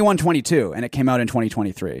it's 21-22, and it came out in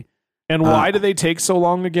 2023. And why do they take so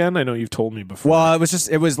long again? I know you've told me before. Well,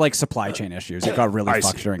 it was like supply chain issues. It got really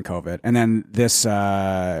fucked during COVID. And then this,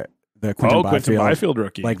 the Quentin Byfield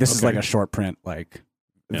rookie. Like this is like a short print, like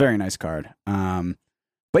very nice card.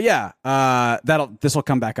 But yeah, this will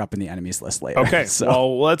come back up in the enemies list later. Okay,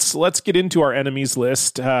 so. Well, let's get into our enemies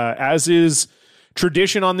list. As is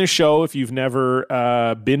tradition on this show, if you've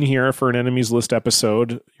never been here for an enemies list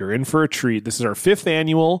episode, you're in for a treat. This is our 5th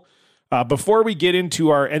annual. Before we get into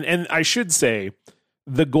our, and I should say,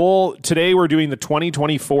 the goal today, we're doing the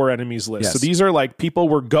 2024 enemies list. Yes. So these are like people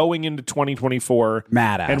we're going into 2024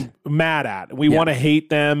 mad at. We want to hate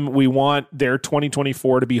them. We want their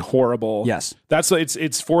 2024 to be horrible. Yes.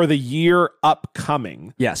 It's for the year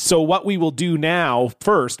upcoming. Yes. So what we will do now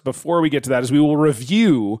first, before we get to that, is we will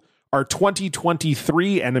review our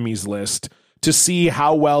 2023 enemies list to see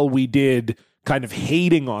how well we did kind of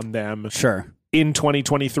hating on them. Sure. In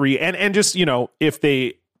 2023, and just, you know, if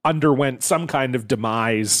they underwent some kind of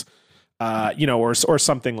demise, or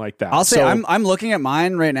something like that. I'll say I'm looking at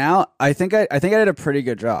mine right now. I think I did a pretty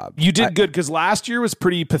good job. You did good, because last year was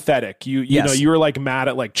pretty pathetic. You know, you were like mad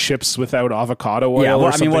at like chips without avocado oil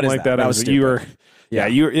or something like that. That was stupid.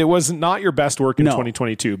 You were, it was not your best work in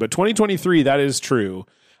 2022, but 2023, that is true.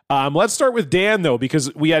 Let's start with Dan though,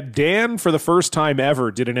 because we had Dan for the first time ever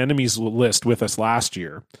did an enemies list with us last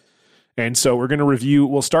year. And so we're going to review.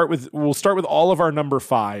 We'll start with all of our number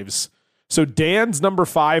 5s. So Dan's number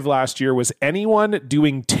 5 last year was anyone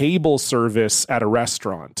doing table service at a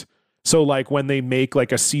restaurant. So like when they make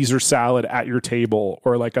like a Caesar salad at your table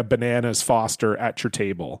or like a bananas Foster at your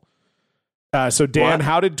table. So Dan,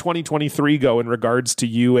 how did 2023 go in regards to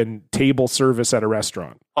you and table service at a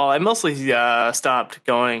restaurant? Well, I mostly stopped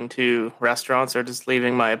going to restaurants or just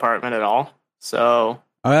leaving my apartment at all. So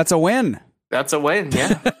that's a win. That's a win,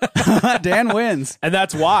 yeah. Dan wins. And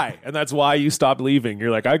that's why you stopped leaving.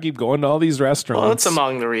 You're like, I keep going to all these restaurants. Well, it's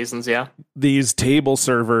among the reasons, yeah. These table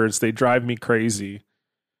servers, they drive me crazy.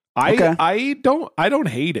 I don't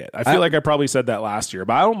hate it. I feel like I probably said that last year,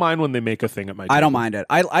 but I don't mind when they make a thing at my table. I don't mind it.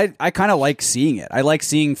 I kind of like seeing it. I like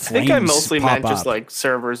seeing flames. I think I mostly meant just up. like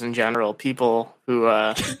servers in general, people who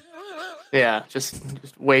yeah, just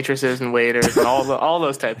waitresses and waiters and all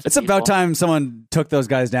those types It's of people. about time someone took those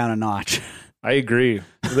guys down a notch. I agree.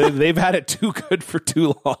 They've had it too good for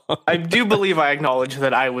too long. I do believe I acknowledge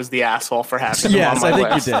that I was the asshole for having them on my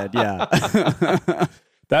list. Yes, I think you did,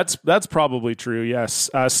 yeah. That's probably true,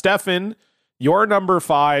 yes. Stefan, your number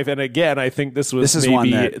 5, and again, I think this was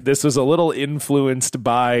a little influenced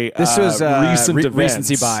by recent events.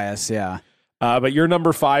 Recency bias, yeah. But your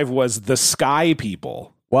number 5 was the Sky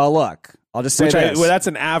People. Well, look, I'll just say that's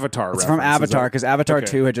an Avatar reference. It's from Avatar, because Avatar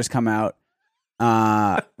 2 had just come out,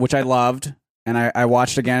 which I loved. And I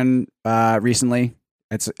watched again recently.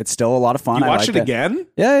 It's still a lot of fun. You watched it again?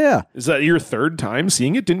 Yeah. Is that your 3rd time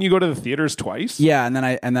seeing it? Didn't you go to the theaters twice? Yeah, and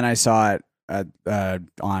then I saw it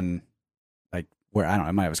on like where I don't know,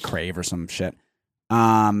 it might have was Crave or some shit.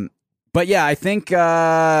 But yeah, I think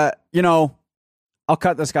I'll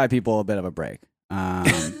cut the Sky People a bit of a break.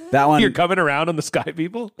 That one. You're coming around on the Sky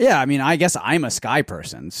People? Yeah, I mean, I guess I'm a Sky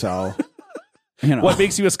person, so What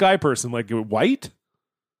makes you a Sky person? Like white?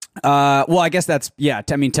 Well, I guess that's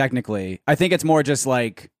technically, I think it's more just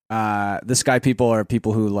like the Sky People are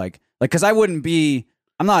people who like because I'm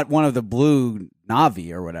not one of the blue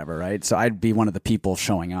Na'vi or whatever, right? So I'd be one of the people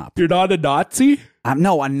showing up. You're not a Nazi? I'm a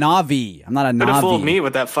Na'vi. I'm not a Na'vi. Could have fooled me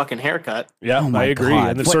with that fucking haircut. Yeah, I agree. God.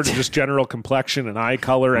 And the sort of just general complexion and eye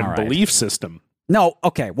color and belief system. No,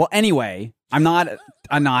 okay. Well, anyway, I'm not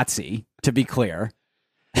a Nazi, to be clear.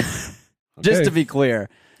 Just to be clear.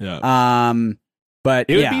 Yeah.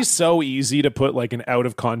 But it would be so easy to put like an out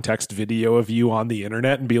of context video of you on the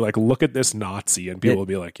internet and be like, look at this Nazi. And people will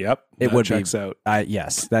be like, yep, it would checks out.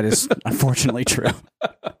 Yes, that is unfortunately true.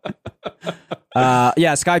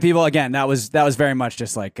 Sky People, again, that was very much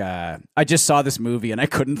just like, I just saw this movie and I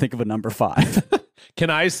couldn't think of a number 5.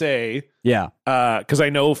 Can I say, yeah, because I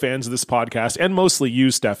know fans of this podcast and mostly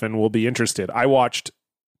you, Stefan, will be interested. I watched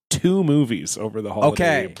 2 movies over the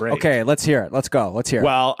holiday break. Okay, let's hear it. Let's go. Let's hear it.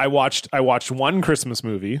 Well, I watched one Christmas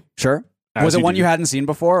movie. Sure. Was it one you hadn't seen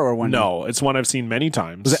before or one? No, it's one I've seen many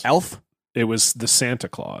times. Was it Elf? It was the Santa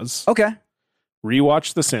Claus. Okay.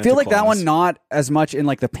 Rewatched the Santa Claus. I feel like that one not as much in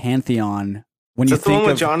like the pantheon when you think the one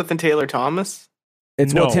with of Jonathan Taylor Thomas?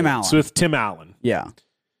 It's with Tim Allen. It's with Tim Allen. Yeah.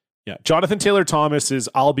 Yeah. Jonathan Taylor Thomas is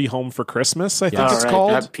I'll Be Home for Christmas, I think it's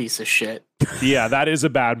called. That piece of shit. Yeah, that is a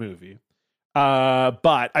bad movie.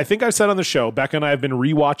 But I think I've said on the show, Becca and I have been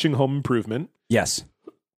rewatching Home Improvement. Yes.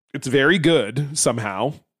 It's very good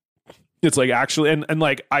somehow. It's like actually, and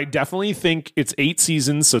like I definitely think it's 8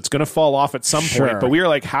 seasons, so it's going to fall off at some point. But we are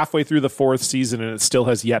like halfway through the 4th season, and it still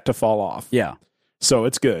has yet to fall off. Yeah, so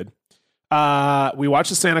it's good. We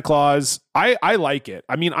watched the Santa Claus. I like it.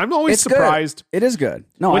 I mean, I'm always surprised. Good. It is good.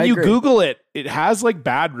 No, when I you agree. Google it, it has like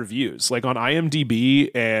bad reviews, like on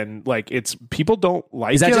IMDb, and like it's people don't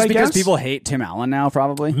like. Is that it, just I because guess? people hate Tim Allen now?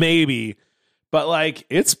 Probably, maybe, but like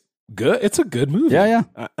it's good. It's a good movie. Yeah.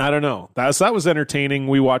 I don't know. That was entertaining.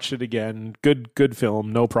 We watched it again. Good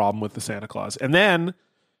film. No problem with the Santa Claus. And then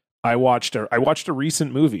I watched a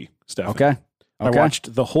recent movie, Steph. Okay. I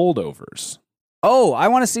watched The Holdovers. Oh, I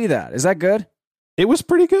want to see that. Is that good? It was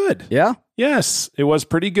pretty good. Yeah. Yes, it was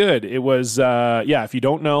pretty good. It was, if you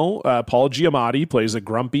don't know, Paul Giamatti plays a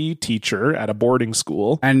grumpy teacher at a boarding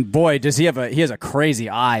school. And boy, does he has a crazy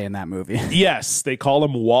eye in that movie. Yes, they call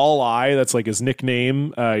him Wall-Eye. That's like his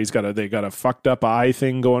nickname. They got a fucked up eye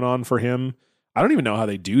thing going on for him. I don't even know how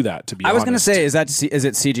they do that, to be honest. I was going to say, is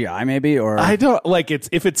it CGI maybe? Or I don't like it.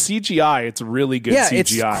 If it's CGI, it's really good CGI.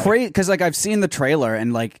 It's crazy because like I've seen the trailer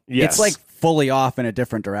and like it's like fully off in a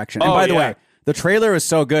different direction. And by the way, the trailer is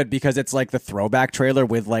so good because it's like the throwback trailer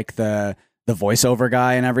with like the voiceover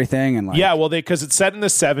guy and everything. And like, because it's set in the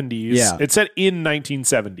 70s. Yeah. It's set in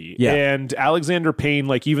 1970. Yeah. And Alexander Payne,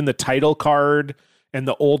 like even the title card and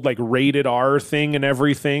the old like rated R thing and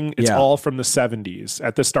everything, it's all from the 70s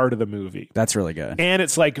at the start of the movie. That's really good. And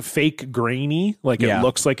it's like fake grainy. Like it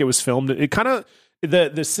looks like it was filmed. It kind of,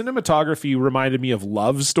 the cinematography reminded me of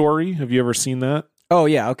Love Story. Have you ever seen that? Oh,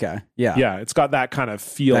 yeah. Okay. Yeah. Yeah. It's got that kind of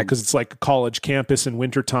feel because it's like a college campus in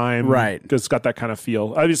wintertime. Right. Because it's got that kind of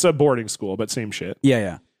feel. I mean, it's a boarding school, but same shit.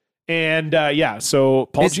 Yeah. And so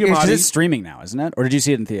Paul Giamatti. It's streaming now, isn't it? Or did you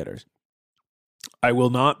see it in theaters? I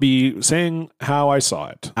will not be saying how I saw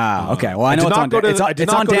it. Okay. Well, I know it's on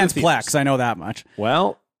Dan's Plex. I know that much.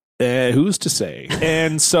 Well, who's to say?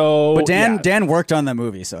 And so, but Dan worked on the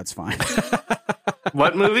movie, so it's fine.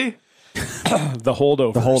 What movie? The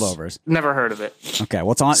Holdovers. The Holdovers. Never heard of it. Okay,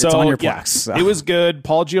 well, it's on your Plex. So. It was good.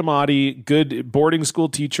 Paul Giamatti, good boarding school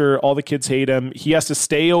teacher. All the kids hate him. He has to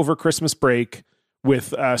stay over Christmas break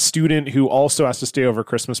with a student who also has to stay over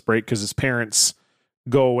Christmas break because his parents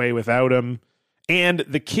go away without him. And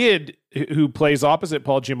the kid who plays opposite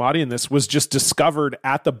Paul Giamatti in this was just discovered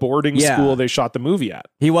at the boarding school they shot the movie at.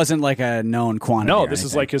 He wasn't like a known quantity. No, this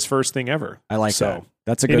is like his first thing ever. I like that.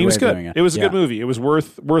 That's a good way of doing it. It was a good movie. It was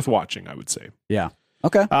worth watching, I would say. Yeah.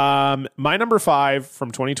 Okay. My number 5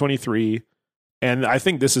 from 2023, and I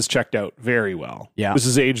think this is checked out very well. Yeah. This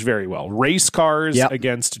is aged very well. Race Cars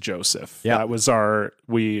Against Joseph. Yep. That was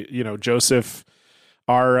Joseph,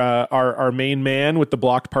 our main man with the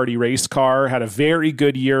blocked party race car, had a very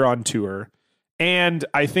good year on tour. And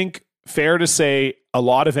I think fair to say a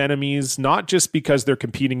lot of enemies, not just because they're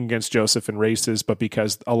competing against Joseph in races, but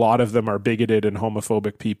because a lot of them are bigoted and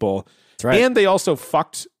homophobic people. That's right. And they also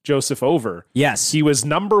fucked Joseph over. Yes. He was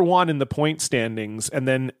number 1 in the point standings. And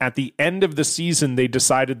then at the end of the season, they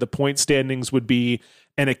decided the point standings would be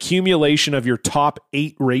an accumulation of your top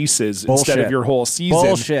 8 races instead of your whole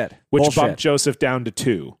season. Which bumped Joseph down to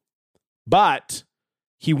 2. But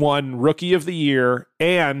he won Rookie of the Year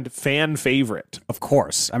and fan favorite. Of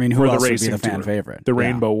course. I mean, who else would be the fan favorite? The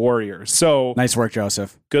Rainbow Warrior. So nice work,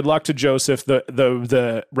 Joseph. Good luck to Joseph.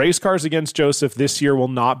 The Race Cars Against Joseph this year will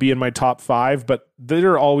not be in my top 5, but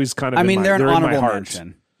they're always kind of they're an honorable heart.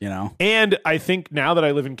 mention. You know? And I think now that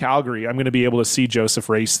I live in Calgary, I'm going to be able to see Joseph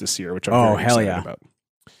race this year, which I'm very excited about.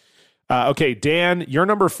 Okay, Dan, your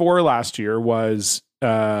number 4 last year was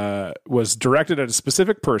directed at a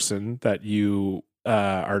specific person that you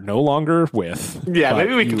are no longer with. Yeah,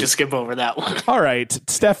 maybe we can just skip over that one. All right,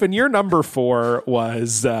 Stefan, your number 4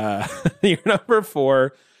 was the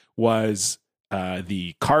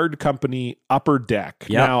card company Upper Deck.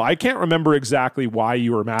 Yep. Now, I can't remember exactly why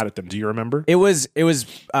you were mad at them. Do you remember? It was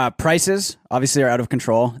prices obviously are out of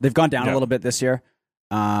control. They've gone down a little bit this year.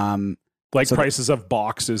 Prices of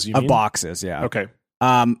boxes, you mean? Of boxes, yeah. Okay.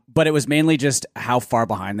 But it was mainly just how far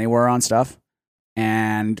behind they were on stuff.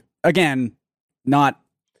 And again,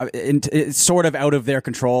 it's sort of out of their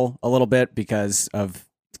control a little bit because of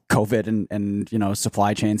COVID and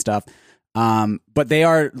supply chain stuff. But they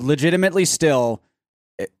are legitimately still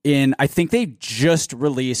I think they just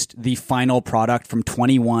released the final product from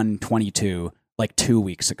 21-22 like 2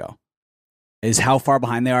 weeks ago. Is how far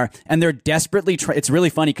behind they are. And they're desperately it's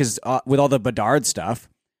really funny because with all the Bedard stuff,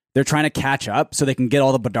 they're trying to catch up so they can get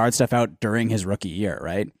all the Bedard stuff out during his rookie year,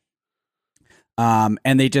 right?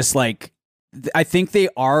 And they just I think they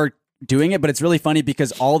are doing it, but it's really funny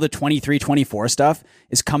because all the 23-24 stuff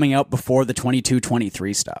is coming out before the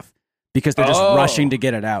 22-23 stuff because they're just rushing to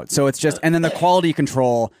get it out. So it's just, and then the quality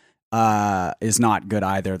control is not good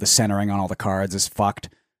either. The centering on all the cards is fucked.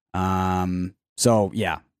 So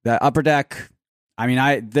yeah, the Upper Deck. I mean,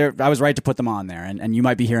 I was right to put them on there, and you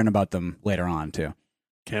might be hearing about them later on too.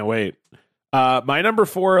 Can't wait. My number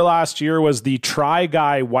 4 last year was the Try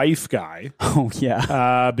Guy Wife Guy. Oh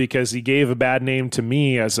yeah, because he gave a bad name to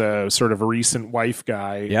me as a sort of a recent wife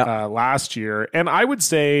guy last year, and I would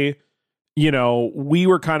say, we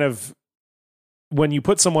were kind of, when you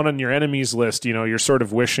put someone on your enemies list, you're sort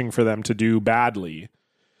of wishing for them to do badly.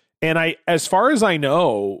 And as far as I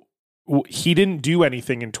know, he didn't do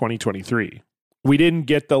anything in 2023. We didn't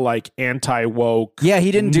get the anti-woke. Yeah, he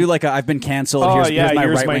didn't do I've been canceled.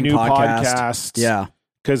 Here's my new podcast. Yeah.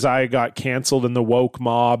 Because I got canceled and the woke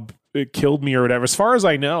mob killed me or whatever. As far as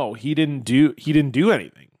I know, he didn't do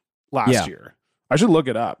anything last year. I should look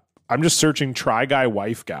it up. I'm just searching Try Guy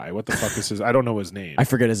Wife Guy. What the fuck is his? I don't know his name. I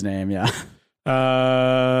forget his name. Yeah.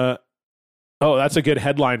 Oh, that's a good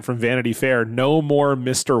headline from Vanity Fair. No more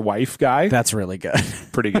Mr. Wife Guy. That's really good.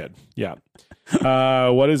 Pretty good. Yeah.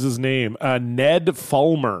 What is his name? Ned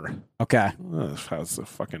Fulmer. Okay.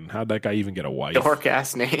 How'd that guy even get a wife? Dork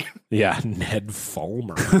ass name. Yeah, Ned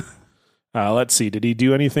Fulmer. Let's see. Did he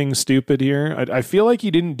do anything stupid here? I feel like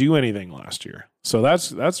he didn't do anything last year. So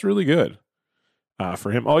that's really good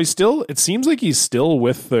for him. Oh, it seems like he's still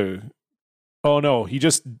with the, oh no, he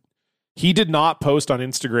did not post on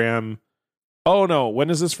Instagram. Oh no,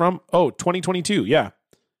 when is this from? Oh, 2022. Yeah.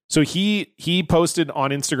 So he posted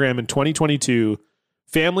on Instagram in 2022,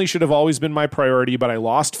 family should have always been my priority, but I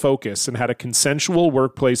lost focus and had a consensual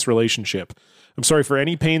workplace relationship. I'm sorry for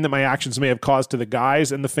any pain that my actions may have caused to the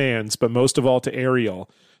guys and the fans, but most of all to Ariel.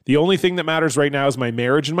 The only thing that matters right now is my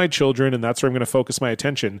marriage and my children, and that's where I'm going to focus my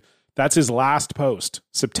attention. That's his last post,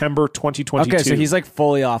 September 2022. Okay, so he's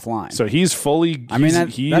fully offline. So he's fully,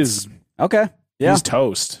 is okay. Yeah. He's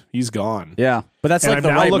toast. He's gone. Yeah. But that's and I'm the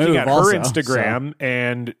now right looking move at also, her Instagram,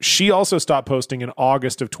 and she also stopped posting in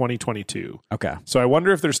August of 2022. Okay. So I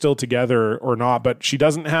wonder if they're still together or not, but she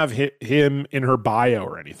doesn't have him in her bio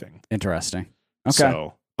or anything. Interesting. Okay.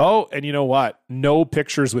 So, and you know what? No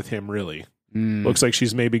pictures with him, really. Looks like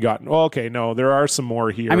she's maybe gotten, okay, no, there are some more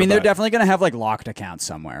here. I mean, they're definitely going to have locked accounts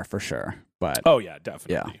somewhere for sure. But oh, yeah,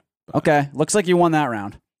 definitely. Yeah. Okay. Looks like you won that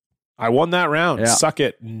round. I won that round. Yeah. Suck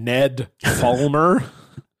it, Ned Fulmer.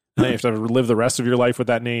 Now you have to live the rest of your life with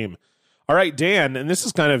that name. All right, Dan, and this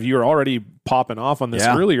is kind of, you were already popping off on this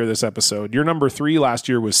earlier this episode. Your number 3 last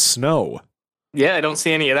year was snow. Yeah, I don't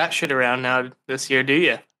see any of that shit around now this year, do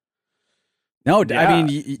you? No, yeah, I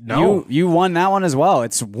mean, you won that one as well.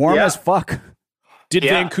 It's warm as fuck. Did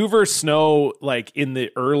Vancouver snow in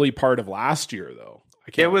the early part of last year, though?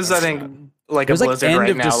 It was, I think, a blizzard end right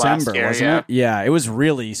of now December, last year, wasn't it? Yeah, it was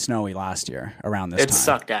really snowy last year around this time. It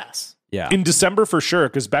sucked ass. Yeah. In December for sure,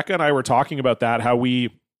 because Becca and I were talking about that, how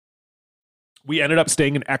we ended up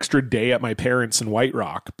staying an extra day at my parents' in White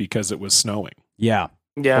Rock because it was snowing. Yeah.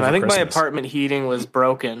 Yeah, and I think Christmas. my apartment heating was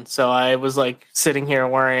broken, so I was sitting here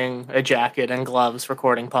wearing a jacket and gloves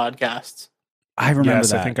recording podcasts. I remember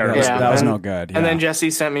that. I think I remember that was no good. Yeah. And then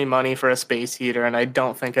Jesse sent me money for a space heater, and I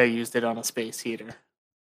don't think I used it on a space heater.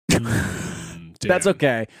 That's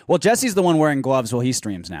okay. Well, Jesse's the one wearing gloves while he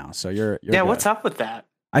streams now, so you're yeah, good. What's up with that?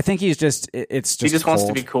 I think he's just, it's just he just cold. wants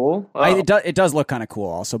to be cool. Oh. It does look kind of cool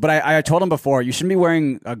also, but I told him before, you shouldn't be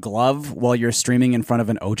wearing a glove while you're streaming in front of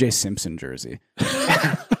an OJ Simpson jersey.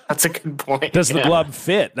 That's a good point. Does the glove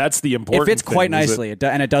fit? That's the important thing. It fits quite nicely,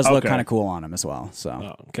 and it does look kind of cool on him as well.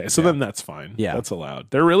 So okay, so then that's fine. Yeah, that's allowed.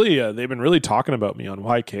 They're really they've been really talking about me on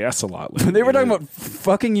YKS a lot lately. They were talking about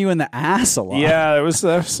fucking you in the ass a lot. Yeah, it was.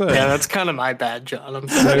 Yeah, that's kind of my bad, John.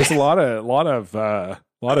 There's a lot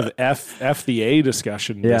of F the A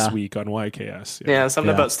discussion this week on YKS. Yeah,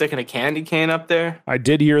 something about sticking a candy cane up there. I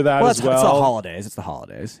did hear that as well. It's the holidays. It's the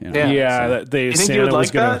holidays. You know? Yeah, you think you would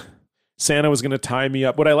like that? Santa was going to tie me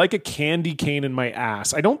up. Would I like a candy cane in my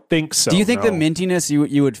ass? I don't think so. Do you think the mintiness,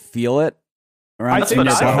 you would feel it? That's what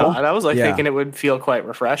I thought. I was thinking it would feel quite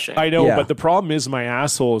refreshing. I know, but the problem is my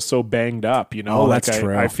assoe is so banged up, you know? Oh, that's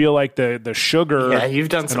true. I feel like the sugar... Yeah, you've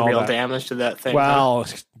done some real damage to that thing. Well,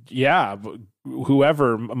 yeah,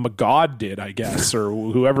 whoever, God did, I guess, or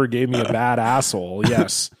whoever gave me a bad asshole,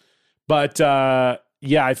 yes. But,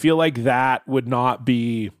 yeah, I feel like that would not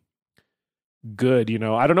be... good, you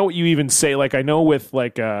know. I don't know what you even say. I know with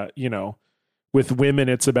with women,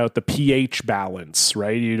 it's about the pH balance,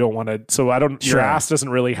 right? You don't want to. So I don't. Your ass doesn't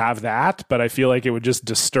really have that, but I feel like it would just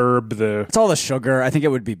disturb the. It's all the sugar. I think it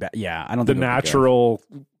would be. Yeah, I don't. The natural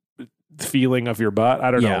feeling of your butt.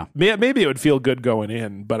 I don't know. Maybe it would feel good going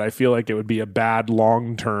in, but I feel like it would be a bad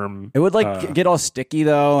long term. It would get all sticky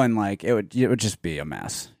though, and like it would just be a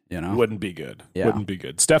mess. Wouldn't be good. Yeah. Wouldn't be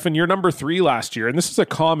good. Stefan, you're number 3 last year, and this is a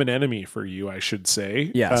common enemy for you, I should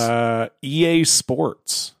say. Yes. EA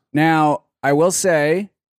Sports. Now, I will say,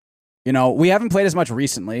 we haven't played as much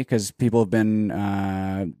recently because people have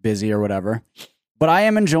been busy or whatever. But I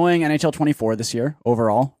am enjoying NHL 24 this year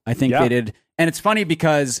overall. I think they did, and it's funny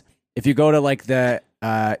because if you go to like the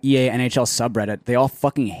EA NHL subreddit, they all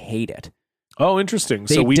fucking hate it. Oh, interesting.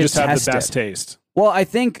 So we just have the best taste. Well, I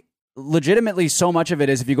think legitimately so much of it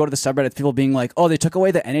is if you go to the subreddit, people being like, oh, they took away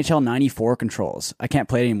the NHL 94 controls. I can't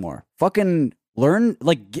play it anymore. Fucking learn,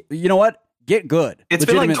 you know what? Get good. It's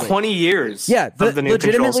been like 20 years. Yeah, of the new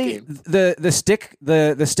control scheme.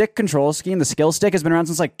 The stick control scheme, the skill stick has been around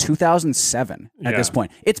since like 2007 at this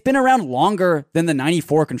point. It's been around longer than the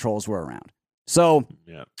 94 controls were around. So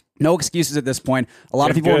no excuses at this point. A lot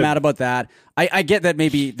of people were mad about that. I get that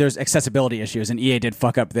maybe there's accessibility issues and EA did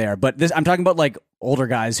fuck up there, but I'm talking about like older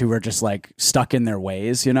guys who were just like stuck in their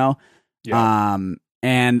ways, Yeah.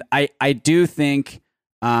 And I do think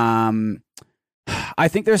I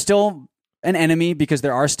think there's still an enemy because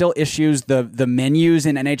there are still issues. The menus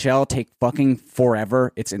in NHL take fucking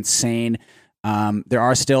forever. It's insane. There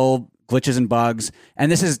are still glitches and bugs,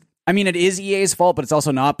 and it is EA's fault, but it's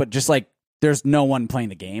also not. But just like there's no one playing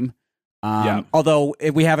the game. Although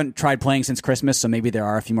we haven't tried playing since Christmas, so maybe there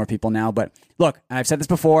are a few more people now. But look, I've said this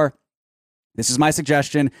before. This is my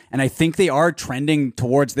suggestion, and I think they are trending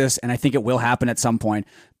towards this, and I think it will happen at some point.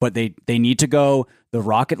 But they need to go the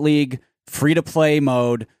Rocket League free-to-play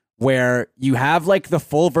mode where you have like the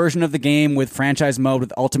full version of the game with franchise mode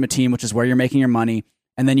with Ultimate Team, which is where you're making your money,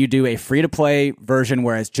 and then you do a free-to-play version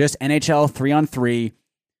where it's just NHL 3-on-3,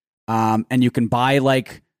 and you can buy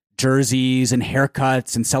like jerseys and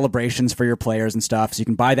haircuts and celebrations for your players and stuff. So you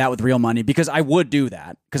can buy that with real money because I would do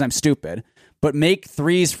that because I'm stupid. But make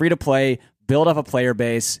threes free to play, build up a player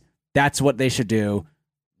base. That's what they should do.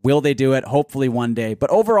 Will they do it? Hopefully one day.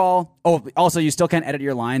 But overall, also you still can't edit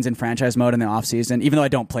your lines in franchise mode in the off season. Even though I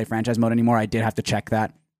don't play franchise mode anymore, I did have to check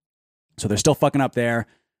that. So they're still fucking up there.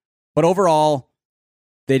 But overall,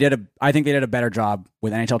 I think they did a better job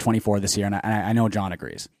with NHL 24 this year, and I know John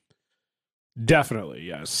agrees. Definitely,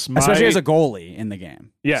 yes. Especially as a goalie in the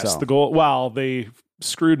game. Yes, the goal. Well, they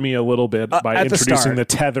screwed me a little bit by introducing the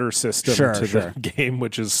tether system to the game,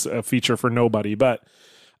 which is a feature for nobody. But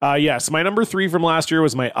yes, my number 3 from last year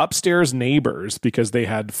was my upstairs neighbors because they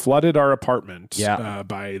had flooded our apartment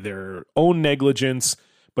by their own negligence.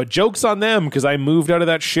 But joke's on them because I moved out of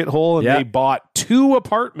that shithole and they bought 2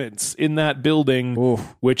 apartments in that building,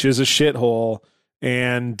 which is a shithole,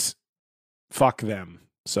 and fuck them.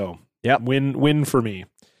 So win for me.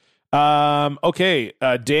 Okay,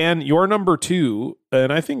 Dan, your number 2,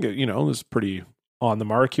 and I think is pretty on the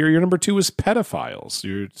mark here. Your number 2 was pedophiles.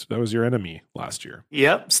 That was your enemy last year.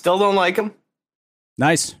 Yep, still don't like them.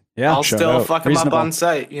 Nice. Yeah, I'll still fuck them up on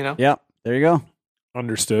site. Yeah, there you go.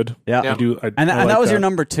 Understood. Yeah, I do. And that was your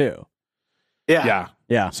number 2.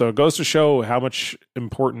 Yeah. So it goes to show how much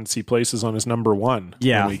importance he places on his number 1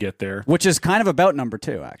 when we get there. Which is kind of about number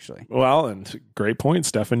 2, actually. Well, and great point,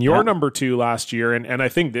 Stefan. Your number 2 last year, and I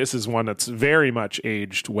think this is one that's very much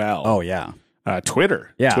aged well. Oh, yeah.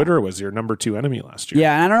 Twitter. Yeah. Twitter was your number 2 enemy last year.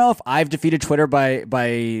 Yeah, and I don't know if I've defeated Twitter by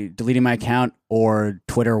deleting my account or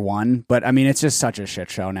Twitter won, but I mean, it's just such a shit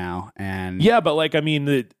show now. And yeah, but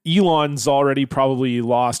Elon's already probably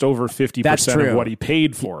lost over 50% of what he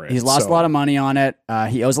paid for it. He's lost a lot of money on it.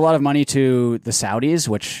 He owes a lot of money to the Saudis,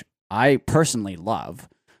 which I personally love.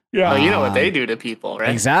 Yeah, well, you know what they do to people,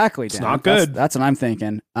 right? Exactly. It's not good. That's what I'm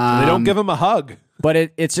thinking. They don't give him a hug. But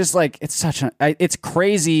it's just like it's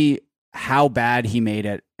crazy how bad he made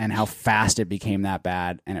it and how fast it became that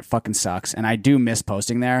bad, and it fucking sucks. And I do miss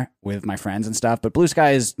posting there with my friends and stuff, but Blue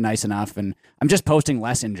Sky is nice enough, and I'm just posting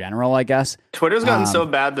less in general, I guess. Twitter's gotten so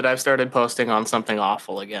bad that I've started posting on something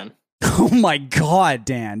awful again. Oh my God,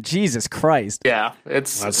 Dan. Jesus Christ. Yeah,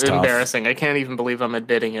 it's embarrassing. I can't even believe I'm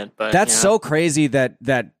admitting it. But that's so crazy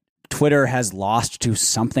that Twitter has lost to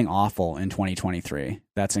something awful in 2023.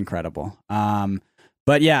 That's incredible.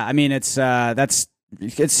 But yeah, I mean, it's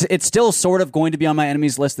still sort of going to be on my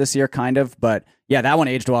enemies list this year, kind of. But yeah, that one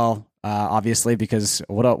aged well, obviously, because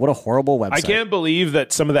what a horrible website. I can't believe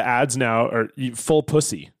that some of the ads now are full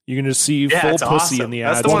pussy. You can just see full pussy awesome. in the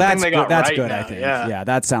ads. That's the one thing they got that's right good, now. I think. Yeah,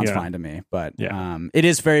 that sounds fine to me. But yeah. It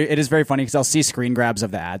is very funny because I'll see screen grabs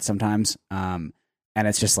of the ads sometimes, and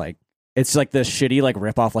it's just like It's like the shitty like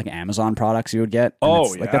rip off like Amazon products you would get.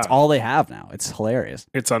 Like that's all they have now. It's hilarious.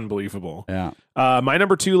 It's unbelievable. Yeah. My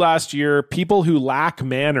number 2 last year, people who lack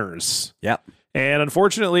manners. Yep. And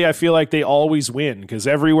unfortunately, I feel like they always win because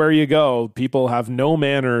everywhere you go, people have no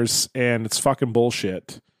manners and it's fucking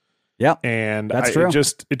bullshit. Yep. And that's true.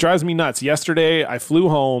 It drives me nuts. Yesterday, I flew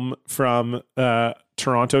home from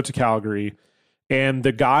Toronto to Calgary, and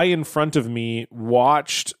the guy in front of me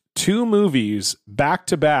watched 2 movies back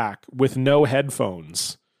to back with no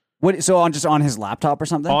headphones. What? So on his laptop or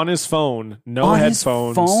something? On his phone, no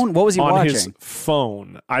headphones. His phone? What was he on watching? His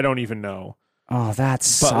phone. I don't even know. Oh, that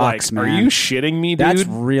sucks, but like, man. Are you shitting me, dude? That's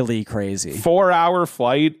really crazy. 4-hour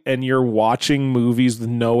flight and you're watching movies with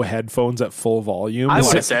no headphones at full volume. I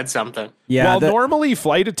would have said something. Yeah. Well, normally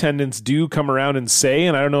flight attendants do come around and say,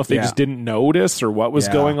 and I don't know if they just didn't notice or what was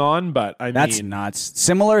going on, but that's nuts.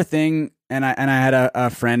 Similar thing. And I had a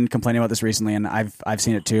friend complaining about this recently, and I've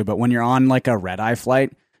seen it too. But when you're on like a red-eye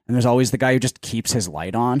flight, and there's always the guy who just keeps his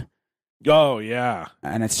light on. Oh yeah,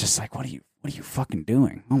 and it's just like, what are you fucking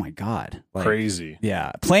doing? Oh my god, like, crazy.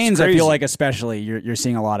 Yeah, planes. I feel like especially you're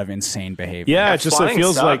seeing a lot of insane behavior. Yeah, it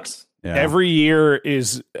feels sucks. like every year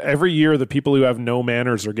the people who have no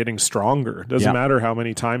manners are getting stronger. Doesn't matter how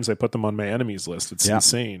many times I put them on my enemies list. It's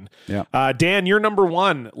insane. Yeah. Dan, your number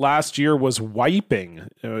 1 last year was wiping.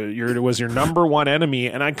 Was your number 1 enemy,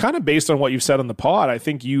 and I kind of based on what you've said on the pod, I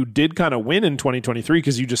think you did kind of win in 2023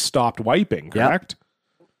 because you just stopped wiping. Correct?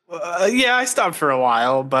 Yeah, I stopped for a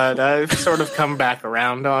while, but I've sort of come back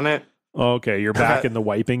around on it. Okay, you're back in the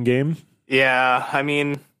wiping game. Yeah, I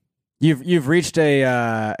mean, you've reached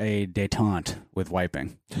a détente with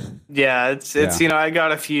wiping. Yeah, it's I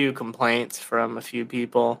got a few complaints from a few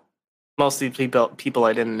people, mostly people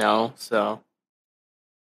I didn't know. So,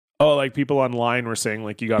 like people online were saying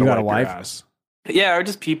like you got to wipe your ass. Yeah, or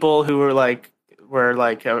just people who were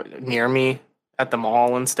near me at the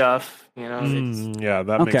mall and stuff. You know,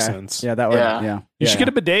 that makes sense. Yeah, that would. Yeah. You should get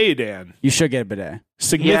a bidet, Dan. You should get a bidet.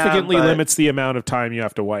 Significantly limits the amount of time you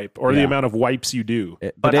have to wipe, or the amount of wipes you do.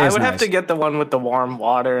 But I would have to get the one with the warm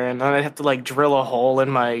water, and then I'd have to like drill a hole in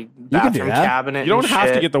my bathroom cabinet. You don't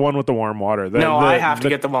have to get the one with the warm water. I have to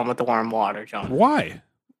get the one with the warm water, John. Why?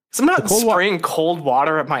 Because I'm not spraying cold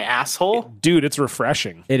water at my asshole. Dude, it's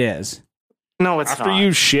refreshing. It is. No, it's After not.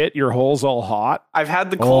 you shit, your hole's all hot. I've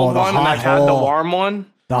had the cold one, and I've had the warm one.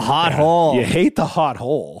 The hot hole. You hate the hot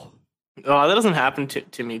hole. Oh, that doesn't happen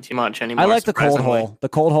to me too much anymore. I like the cold hole. The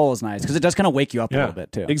cold hole is nice because it does kind of wake you up a little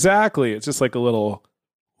bit too. Exactly. It's just like a little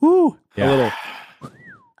woo. Yeah. A little.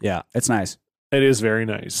 Yeah, it's nice. It is very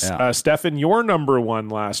nice. Yeah. Stefan, your number 1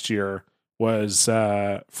 last year was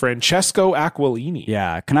Francesco Aquilini.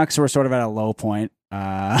 Yeah, Canucks were sort of at a low point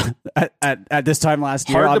at this time last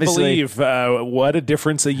year. Hard obviously. to believe what a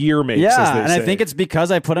difference a year makes. Yeah, and I think it's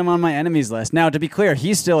because I put him on my enemies list. Now, to be clear,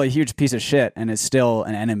 he's still a huge piece of shit and is still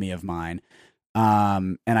an enemy of mine.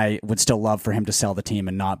 And I would still love for him to sell the team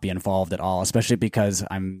and not be involved at all, especially because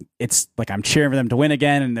I'm cheering for them to win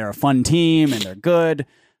again, and they're a fun team and they're good.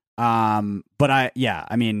 But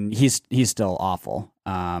he's still awful.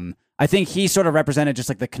 I think he sort of represented just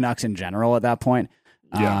like the Canucks in general at that point.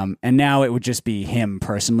 And now it would just be him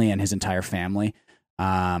personally and his entire family.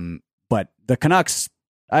 But the Canucks,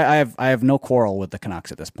 I have no quarrel with the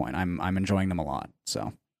Canucks at this point. I'm enjoying them a lot.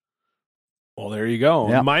 So, well, there you go.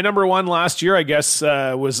 Yep. My number 1 last year, I guess,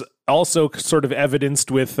 was also sort of evidenced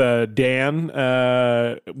with Dan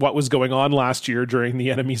what was going on last year during the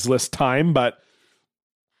enemies list time. But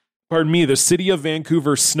pardon me, the City of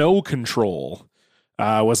Vancouver Snow Control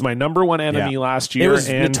was my number 1 enemy last year. It was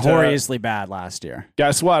notoriously bad last year.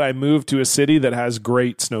 Guess what? I moved to a city that has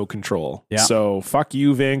great snow control. Yeah. So fuck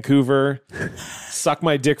you, Vancouver. Suck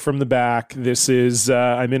my dick from the back. This is,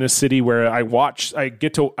 I'm in a city where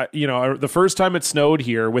the first time it snowed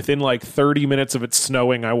here, within like 30 minutes of it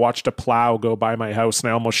snowing, I watched a plow go by my house and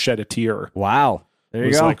I almost shed a tear. Wow. There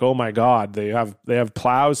you go. It was like, oh my God, they have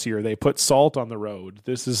plows here. They put salt on the road.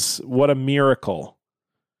 This is what a miracle.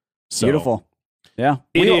 So, beautiful. Yeah.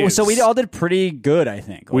 We all did pretty good, I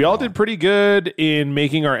think. We all did pretty good in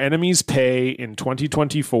making our enemies pay in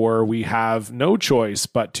 2024. We have no choice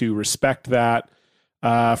but to respect that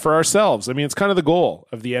for ourselves. I mean, it's kind of the goal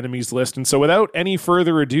of the enemies list. And so without any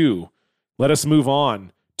further ado, let us move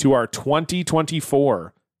on to our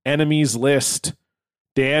 2024 enemies list.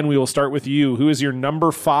 Dan, we will start with you. Who is your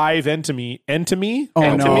number 5 enemy? Oh,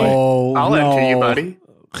 Enemy? no. I'll enter you, buddy.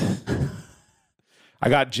 I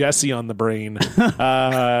got Jesse on the brain.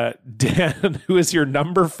 Dan, who is your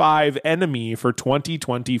number 5 enemy for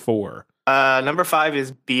 2024? Number 5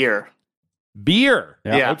 is beer. Beer.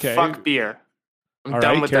 Yeah, okay. fuck beer. I'm All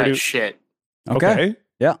done right, with that shit. Okay.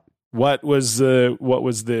 Yeah. What's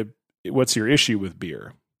your issue with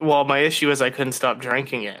beer? Well, my issue is I couldn't stop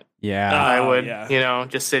drinking it. Yeah. I would,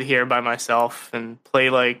 just sit here by myself and play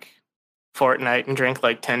like Fortnite and drink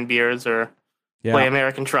like 10 beers or play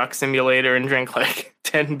American Truck Simulator and drink like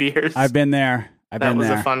 10 beers. I've been there. That was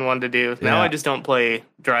a fun one to do. Now I just don't play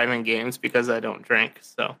driving games because I don't drink.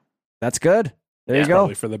 So that's good. There you go.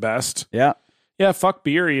 Probably for the best. Yeah. Yeah. Fuck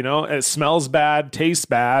beer. It smells bad, tastes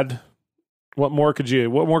bad. What more could you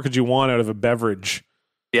want out of a beverage?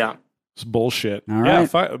 Yeah. It's bullshit. All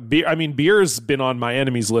right. Beer's been on my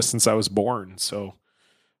enemies list since I was born. So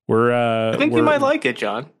I think you might like it,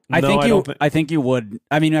 John. I think you would.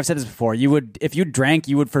 I mean, I've said this before. You would, if you drank,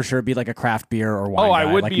 you would for sure be like a craft beer or wine. Oh, guy.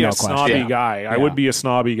 I would like, be no a snobby question. guy. I would be a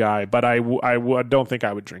snobby guy, but I don't think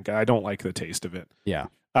I would drink it. I don't like the taste of it. Yeah.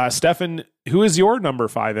 Stefan, who is your number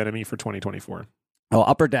 5 enemy for 2024? Oh,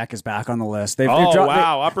 Upper Deck is back on the list.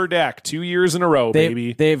 Upper Deck, 2 years in a row,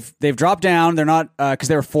 baby. They've dropped down. They're not because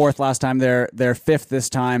they were 4th last time. They're 5th this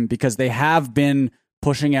time because they have been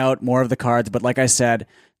pushing out more of the cards. But like I said,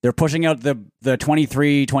 they're pushing out the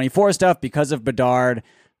 23, 24 stuff because of Bedard,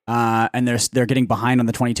 and they're getting behind on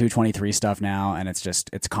the 22, 23 stuff now, and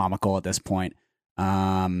it's comical at this point.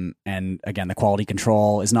 And again, the quality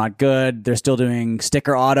control is not good. They're still doing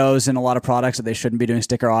sticker autos in a lot of products that they shouldn't be doing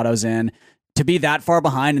sticker autos in. To be that far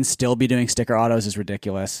behind and still be doing sticker autos is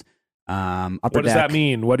ridiculous. What does that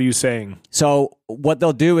mean? What are you saying? So what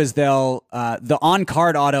they'll do is the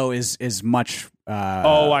on-card auto is much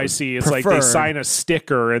I see. It's preferred. Like they sign a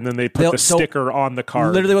sticker and then they put the sticker on the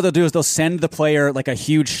card. Literally what they'll do is they'll send the player like a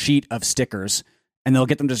huge sheet of stickers and they'll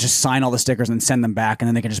get them to just sign all the stickers and send them back, and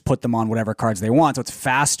then they can just put them on whatever cards they want. So it's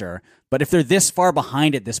faster. But if they're this far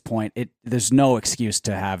behind at this point, there's no excuse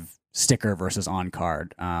to have sticker versus on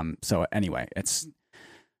card. So anyway, it's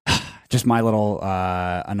just my little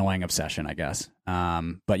annoying obsession, I guess.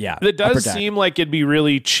 But yeah, it does seem like it'd be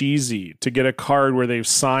really cheesy to get a card where they've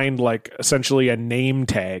signed like essentially a name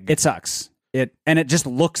tag. It sucks. It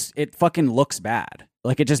fucking looks bad.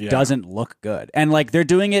 Like it just doesn't look good. And like they're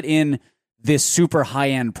doing it in this super high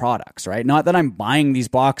end products, right? Not that I'm buying these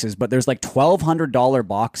boxes, but there's like $1,200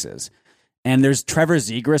 boxes. And there's Trevor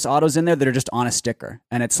Zegras autos in there that are just on a sticker.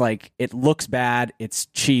 And it's like, it looks bad, it's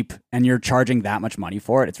cheap, and you're charging that much money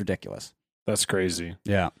for it. It's ridiculous. That's crazy.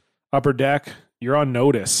 Yeah. Upper Deck, you're on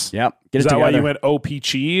notice. Yep. Is that why you went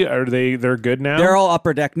OPG? Are they're good now? They're all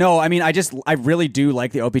Upper Deck. No, I mean, I really do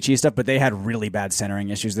like the OPG stuff, but they had really bad centering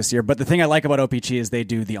issues this year. But the thing I like about OPG is they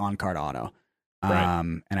do the on-card auto. Right.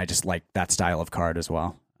 And I just like that style of card as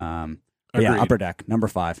well. Yeah, Upper Deck, number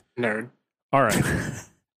 5. Nerd. All right.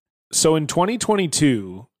 So in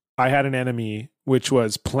 2022, I had an enemy, which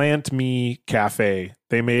was Plant Me Cafe.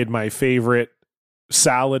 They made my favorite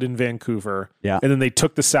salad in Vancouver. Yeah. And then they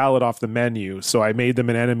took the salad off the menu. So I made them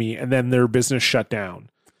an enemy, and then their business shut down.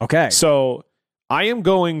 Okay. So I am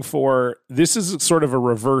going for, this is sort of a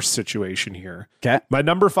reverse situation here. Okay. My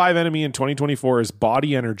number 5 enemy in 2024 is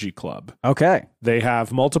Body Energy Club. Okay. They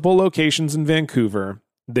have multiple locations in Vancouver.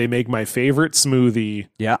 They make my favorite smoothie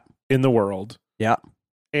in the world. Yeah.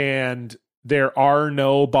 And there are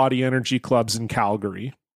no Body Energy clubs in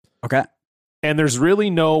Calgary. Okay. And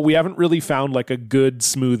we haven't really found like a good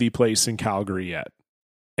smoothie place in Calgary yet.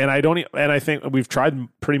 And I think we've tried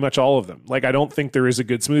pretty much all of them. Like, I don't think there is a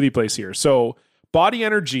good smoothie place here. So Body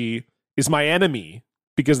Energy is my enemy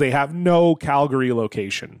because they have no Calgary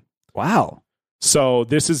location. Wow. So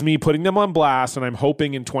this is me putting them on blast, and I'm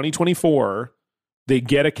hoping in 2024 they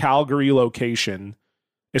get a Calgary location.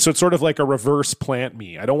 So it's sort of like a reverse Plant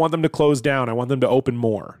Me. I don't want them to close down. I want them to open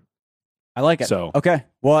more. I like it. So okay.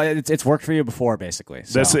 Well, it's worked for you before, basically.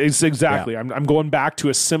 So. It's exactly. Yeah. I'm going back to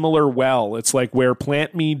a similar well. It's like where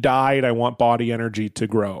Plant Me died, I want Body Energy to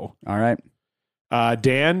grow. All right.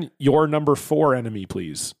 Dan, your number 4 enemy,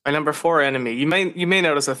 please. My number 4 enemy. You may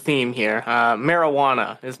notice a theme here.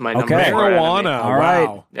 Marijuana is my number 4 marijuana. enemy. All right.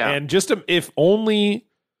 Wow. Yeah. And just if only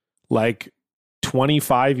like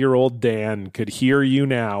 25-year-old Dan could hear you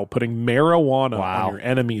now putting marijuana on your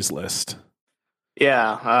enemies list.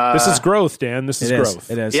 Yeah. This is growth, Dan. This is growth.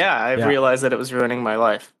 It is. Yeah, I've realized that it was ruining my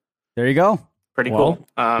life. There you go. Pretty cool.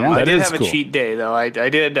 I did have cool. a cheat day, though. I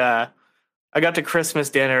did. I got to Christmas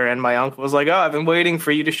dinner, and my uncle was like, "Oh, I've been waiting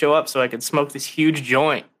for you to show up so I could smoke this huge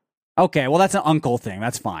joint." Okay, well, that's an uncle thing.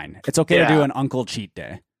 That's fine. It's okay to do an uncle cheat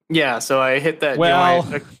day. Yeah, so I hit that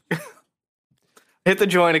joint. Hit the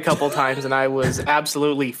joint a couple times, and I was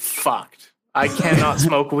absolutely fucked. I cannot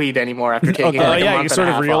smoke weed anymore after taking like a month you sort and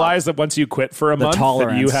a of half realize that once you quit for a month,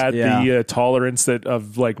 that you had the tolerance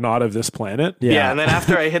of like not of this planet. Yeah, and then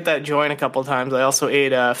after I hit that joint a couple times, I also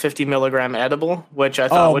ate a 50 milligram edible, which I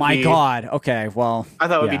thought would be... Oh my God. Okay, well... I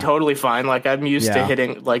thought would be totally fine. Like, I'm used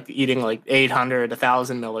to eating like 800,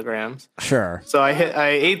 1,000 milligrams. Sure. So I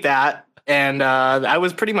ate that, and I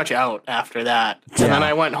was pretty much out after that. And then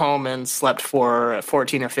I went home and slept for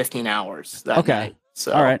 14 or 15 hours that night.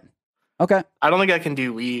 So, all right. Okay. I don't think I can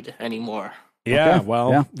do weed anymore. Yeah,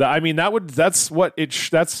 well, I mean, that's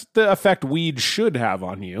the effect weed should have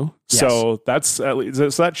on you. Yes. So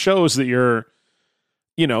that shows that you're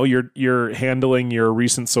handling your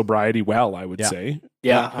recent sobriety well, I would say.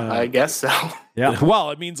 Yeah, I guess so. Yeah.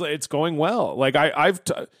 Well, it means it's going well. Like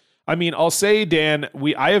I'll say, Dan,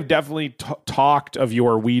 I have definitely talked of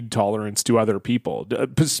your weed tolerance to other people.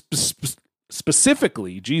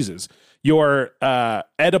 Specifically, Jesus, your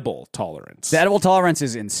edible tolerance. The edible tolerance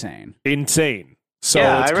is insane. So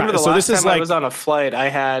I remember the last time I was on a flight, I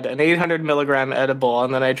had an 800 milligram edible,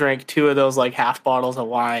 and then I drank 2 of those like half bottles of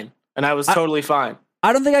wine, and I was totally fine.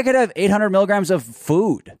 I don't think I could have 800 milligrams of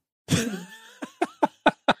food. It's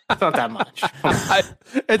not that much.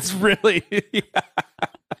 It's really...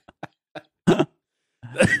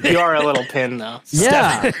 You are a little pin, though.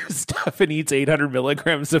 Yeah. Stefan eats 800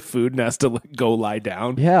 milligrams of food and has to go lie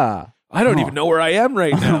down. Yeah. I don't even know where I am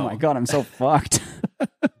right now. Oh my God, I'm so fucked.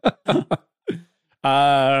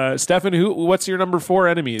 Stefan, what's your number 4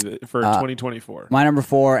 enemy for 2024? My number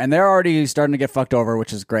 4, and they're already starting to get fucked over,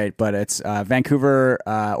 which is great, but it's Vancouver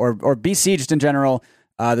or BC just in general.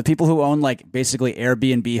 The people who own like basically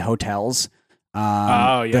Airbnb hotels.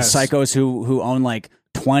 The psychos who own like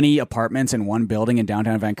 20 apartments in one building in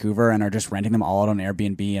downtown Vancouver and are just renting them all out on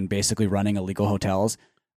Airbnb and basically running illegal hotels.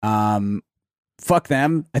 Fuck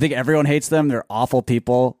them. I think everyone hates them. They're awful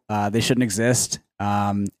people. They shouldn't exist.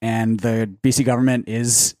 And the BC government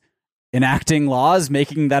is enacting laws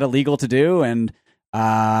making that illegal to do. And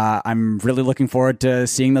I'm really looking forward to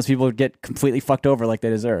seeing those people get completely fucked over like they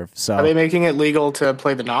deserve. So, are they making it legal to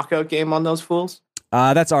play the knockout game on those fools?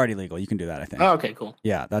 That's already legal. You can do that, I think. Oh, okay, cool.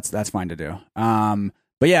 Yeah, that's fine to do.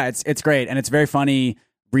 But yeah, it's great, and it's very funny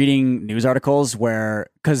reading news articles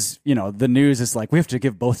because the news is like we have to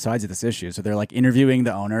give both sides of this issue, so they're like interviewing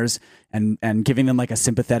the owners and giving them like a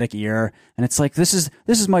sympathetic ear, and it's like this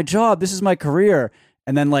is my job, this is my career,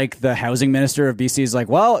 and then like the housing minister of BC is like,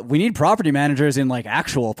 well, we need property managers in like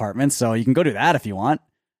actual apartments, so you can go do that if you want.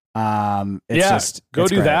 Go do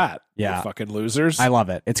great. that. Yeah, you fucking losers. I love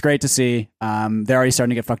it. It's great to see. They're already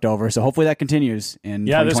starting to get fucked over, so hopefully that continues in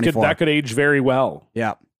 2024. That could age very well.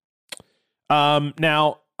 Yeah.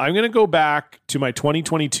 Now I'm going to go back to my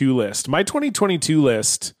 2022 list. My 2022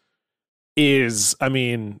 list is, I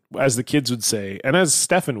mean, as the kids would say, and as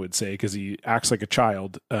Stefan would say, because he acts like a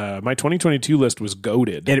child, my 2022 list was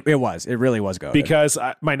goated. It really was goated. Because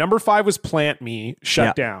my number 5 was Plant Me,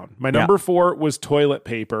 shut down. My number 4 was toilet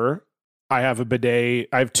paper. I have a bidet.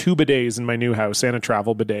 I have 2 bidets in my new house and a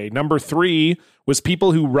travel bidet. Number 3 was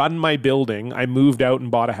people who run my building. I moved out and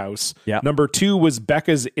bought a house. Yep. Number 2 was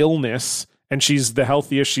Becca's illness, and she's the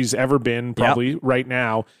healthiest she's ever been probably right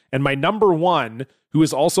now. And my number 1, who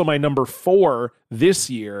is also my number 4 this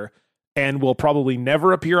year and will probably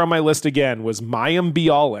never appear on my list again, was Mayim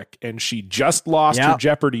Bialik, and she just lost her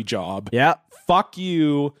Jeopardy job. Yeah. Fuck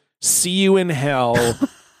you. See you in hell.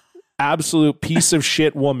 Absolute piece of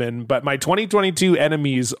shit woman. But my 2022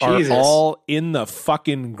 enemies are all in the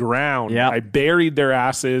fucking ground. Yep. I buried their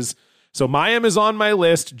asses. So Mayim is on my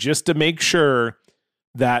list just to make sure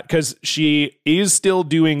that, because she is still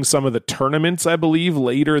doing some of the tournaments, I believe,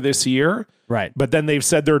 later this year. Right. But then they've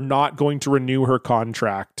said they're not going to renew her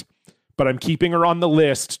contract. But I'm keeping her on the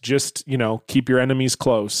list. Just, keep your enemies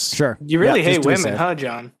close. Sure. You really hate women, huh,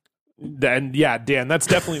 John? Then Dan, that's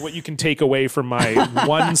definitely what you can take away from my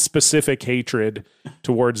one specific hatred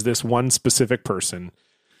towards this one specific person.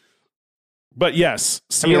 But yes,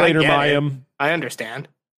 see you later, Mayim. I understand.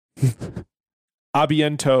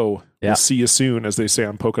 Abiento. We'll see you soon, as they say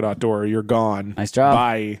on Polka Dot Door. You're gone. Nice job.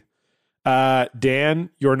 Bye. Dan,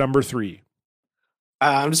 you're number 3.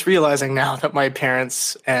 I'm just realizing now that my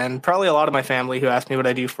parents and probably a lot of my family who ask me what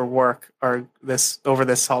I do for work are over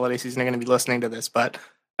this holiday season are going to be listening to this, but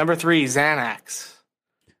number 3, Xanax.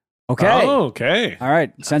 Okay. Oh, okay. All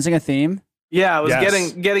right. Sensing a theme. Yeah, I was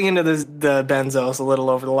getting into the benzos a little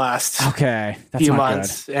over the last few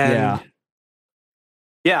months. Good. And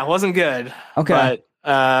yeah, it wasn't good. Okay.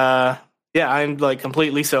 But I'm like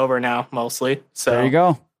completely sober now, mostly. So there you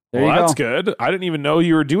go. That's good. I didn't even know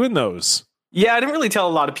you were doing those. Yeah, I didn't really tell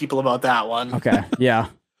a lot of people about that one. Okay. Yeah.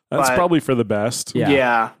 That's probably for the best.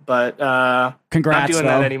 Yeah, but congrats, not doing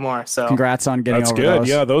that anymore. So congrats on getting that's over good. those.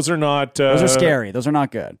 Yeah, those are not. Those are scary. Those are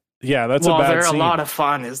not good. Yeah, that's a bad they're scene. a lot of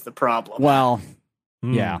fun is the problem. Well,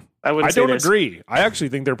 yeah. I don't agree. I actually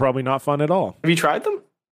think they're probably not fun at all. Have you tried them?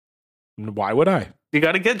 Why would I? You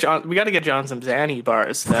got to get John. We got to get John some Zanny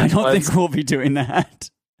bars. I don't think we'll be doing that.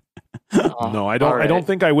 No, I don't. Right. I don't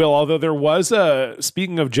think I will. Although there was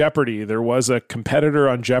speaking of Jeopardy, there was a competitor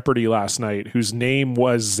on Jeopardy last night whose name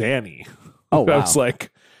was Zanny. Oh, wow. I was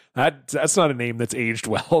like, that's not a name that's aged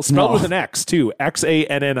well. Spelled with an X too.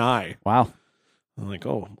 XANNI. Wow. I'm like,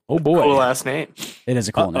 oh boy. Cool last name. It is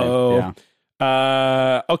a cool name.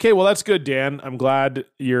 Yeah. Okay, well that's good, Dan. I'm glad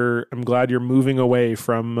you're moving away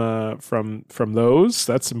from those.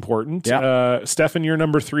 That's important. Yeah. Stefan, you're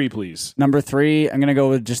number 3, please. Number 3, I'm gonna go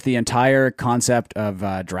with just the entire concept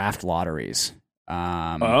of draft lotteries.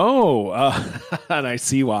 And I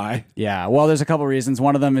see why. Yeah. Well, there's a couple reasons.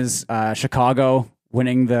 One of them is Chicago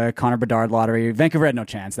winning the Connor Bedard lottery. Vancouver had no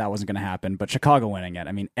chance. That wasn't going to happen. But Chicago winning it.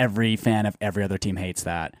 I mean, every fan of every other team hates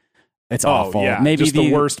that. It's awful. Yeah. Maybe just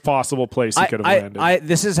the worst possible place he could have landed.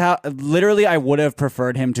 This is how literally I would have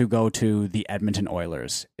preferred him to go to the Edmonton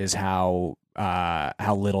Oilers. Is how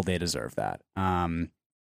little they deserve that.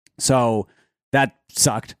 So that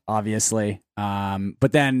sucked, obviously.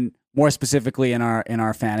 But then more specifically in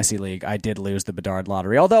our fantasy league, I did lose the Bedard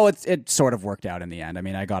lottery. Although it sort of worked out in the end. I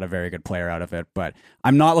mean, I got a very good player out of it. But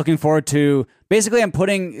I'm not looking forward to. Basically,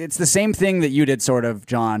 it's the same thing that you did, sort of,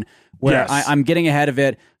 John. Where yes. I'm getting ahead of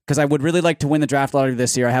it. Because I would really like to win the draft lottery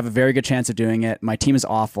this year. I have a very good chance of doing it. My team is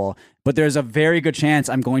awful, but there's a very good chance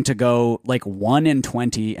I'm going to go like 1 in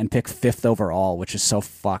 20 and pick 5th overall, which is so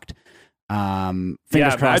fucked.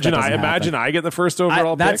 Fingers crossed. Imagine I get the first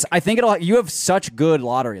overall pick. I think you have such good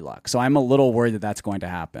lottery luck, so I'm a little worried that that's going to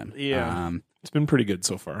happen. Yeah, it's been pretty good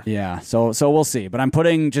so far. Yeah, so we'll see. But I'm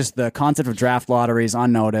putting just the concept of draft lotteries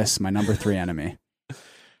on notice. My number 3 enemy.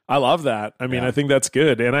 I love that. I mean, I think that's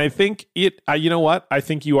good. And I think you know what? I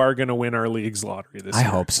think you are going to win our league's lottery this year. I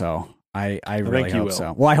hope so. I really hope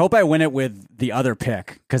so. Well, I hope I win it with the other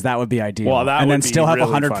pick because that would be ideal. Well, that and would then be still have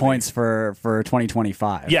really 100 funny. points for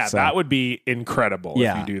 2025. Yeah, so, that would be incredible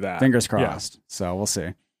if you do that. Fingers crossed. Yeah. So we'll see.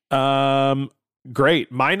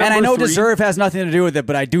 Great. My number and I know 3, deserve has nothing to do with it,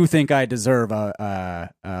 but I do think I deserve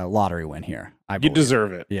a lottery win here. You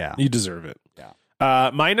deserve it. Yeah. You deserve it. Yeah.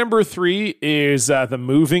 My number 3 is the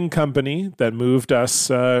moving company that moved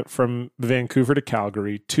us from Vancouver to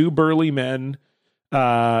Calgary. 2 burly men.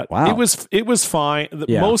 Wow. It was fine.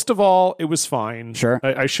 Most of all, it was fine. Sure.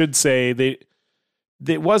 I should say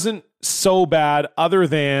it wasn't so bad, other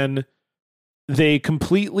than they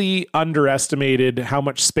completely underestimated how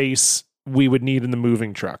much space we would need in the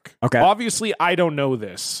moving truck. Okay. Obviously, I don't know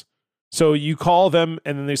this. So you call them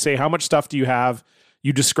and then they say, how much stuff do you have?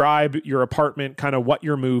 You describe your apartment, kind of what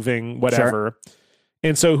you're moving, whatever. Sure.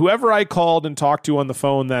 And so whoever I called and talked to on the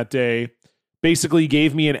phone that day basically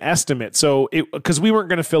gave me an estimate. So because we weren't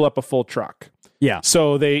going to fill up a full truck. Yeah.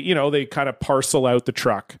 So they kind of parcel out the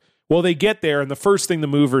truck. Well, they get there and the first thing the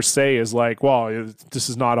movers say is like, well, this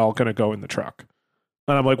is not all going to go in the truck.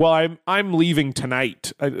 And I'm like, well, I'm leaving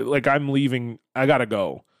tonight. I'm leaving. I got to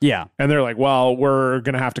go. Yeah. And they're like, well, we're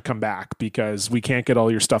going to have to come back because we can't get all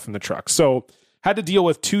your stuff in the truck. So had to deal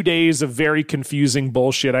with 2 days of very confusing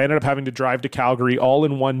bullshit. I ended up having to drive to Calgary all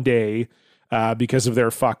in one day because of their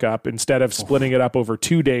fuck up instead of splitting it up over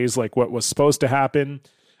 2 days like what was supposed to happen.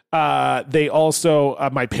 They also,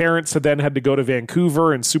 my parents had to go to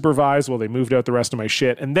Vancouver and supervise while they moved out the rest of my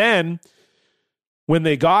shit. And then when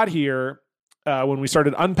they got here, when we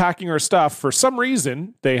started unpacking our stuff, for some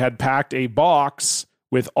reason, they had packed a box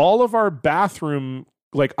with all of our bathroom,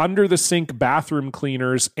 like under the sink bathroom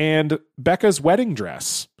cleaners and Becca's wedding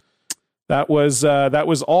dress. That was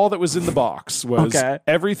all that was in the box was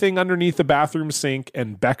everything underneath the bathroom sink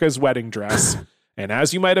and Becca's wedding dress. And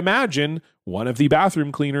as you might imagine, one of the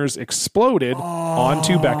bathroom cleaners exploded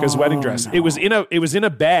onto Becca's wedding dress. No. It was in a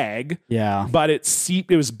bag. Yeah. But it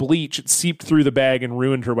was bleach. It seeped through the bag and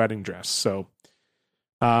ruined her wedding dress. So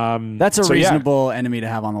that's a reasonable enemy to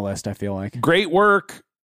have on the list, I feel like. Great work.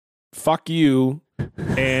 Fuck you.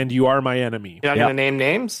 And you are my enemy. You're not going to name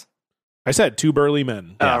names? I said 2 burly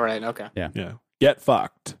men. Oh, right. Okay. Yeah. Get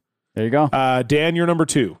fucked. There you go. Dan, you're number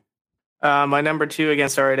 2. My number 2, again,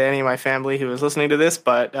 sorry to any of my family who was listening to this,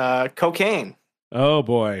 but cocaine. Oh,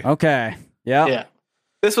 boy. Okay. Yeah. Yeah.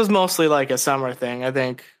 This was mostly like a summer thing, I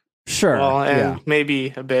think. Sure. Well, and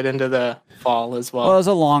maybe a bit into the fall as well. Well, it was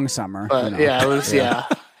a long summer. But it was, it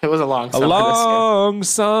was a long summer. A long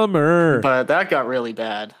summer. But that got really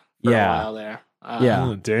bad for a while there.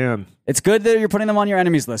 Yeah. Dan. It's good that you're putting them on your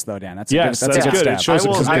enemies list, though, Dan. That's a good good. step. It shows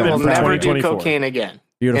I will for never do 2024. cocaine again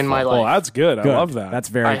Beautiful. in my life. Oh, that's good. I love that. That's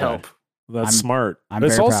very I good. hope. That's smart. I'm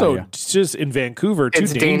it's very proud also of you. just in Vancouver too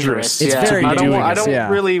It's dangerous. dangerous. It's yeah. very I don't, dangerous, I don't yeah.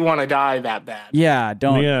 really want to die that bad. Yeah,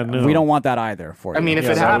 don't. Yeah, no. We don't want that either for you. I mean, if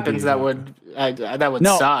Yeah, it that would happens, be- that would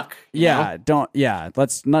No. suck. you yeah, know? don't. Yeah,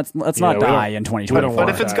 let's not we die don't- in we don't 2024. But want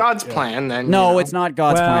if it's that. God's plan, then No, you know. it's not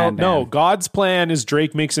God's plan. Dan. No, God's plan is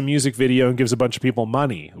Drake makes a music video and gives a bunch of people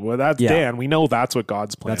money. Well, that's Yeah. Dan. We know that's what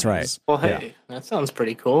God's plan That's right. is. Well, hey, that sounds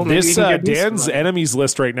pretty cool. Maybe This you can get me some Dan's money. enemies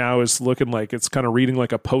list right now is looking like it's kind of reading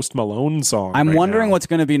like a Post Malone song. I'm right wondering now. what's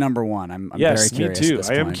going to be number one. I'm Yes, very curious. me too. at this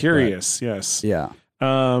I am point, curious. Yes. but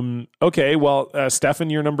Yeah. Okay. Well, Stefan,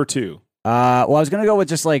 you're number 2. Well, I was going to go with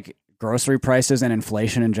just like grocery prices and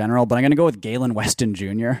inflation in general, but I'm going to go with Galen Weston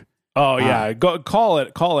Jr. Oh yeah, go call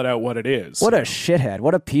it out what it is. What a shithead!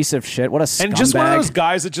 What a piece of shit! What a scumbag! And just one of those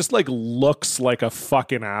guys that just like looks like a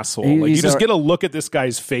fucking asshole. Like you He's just a- get a look at this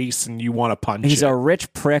guy's face and you want to punch He's it. a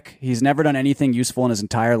rich prick. He's never done anything useful in his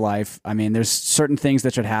entire life. I mean, there's certain things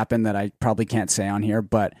that should happen that I probably can't say on here,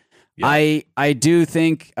 but I do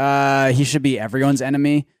think he should be everyone's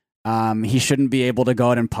enemy. He shouldn't be able to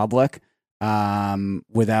go out in public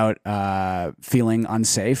without feeling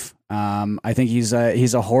unsafe. I think he's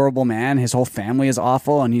a horrible man. His whole family is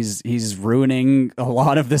awful, and he's ruining a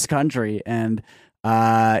lot of this country. And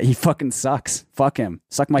he fucking sucks. Fuck him.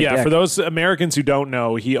 Suck my dick. For those Americans who don't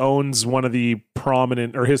know, he owns one of the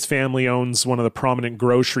prominent, or his family owns one of the prominent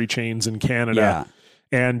grocery chains in Canada. Yeah.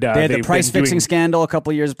 And They had the they've price been fixing doing, scandal a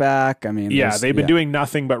couple years back. I mean, they've been doing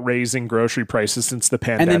nothing but raising grocery prices since the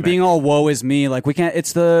pandemic. and then being all woe is me, like we can't.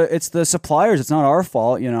 It's the suppliers. It's not our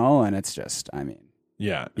fault, you know. And it's just, I mean,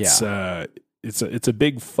 it's a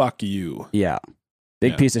big fuck you. yeah,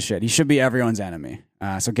 big piece of shit. He should be everyone's enemy.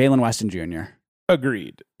 So Galen Weston Jr.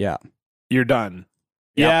 Agreed. Yeah, You're done.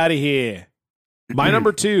 Yep. Get out of here. My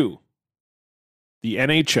number 2, the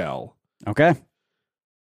NHL. okay.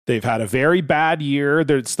 They've had a very bad year.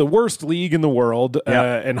 It's the worst league in the world,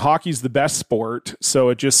 and hockey's the best sport. So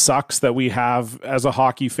it just sucks that we have, as a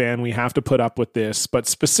hockey fan, we have to put up with this. But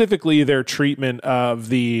specifically, their treatment of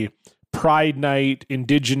the Pride Night,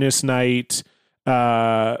 Indigenous Night,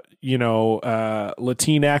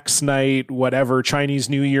 Latinx Night, whatever, Chinese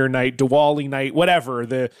New Year Night, Diwali Night, whatever.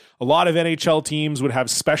 A lot of NHL teams would have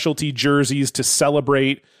specialty jerseys to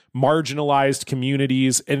celebrate marginalized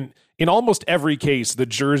communities, and in almost every case, the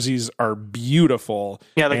jerseys are beautiful.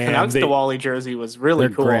 Yeah, the and Canucks they- Diwali jersey was really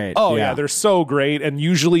They're cool. great. Oh yeah, they're so great, and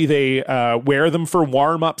usually they wear them for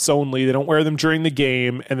warm-ups only. They don't wear them during the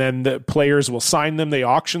game, and then the players will sign them. They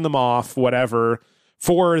auction them off, whatever,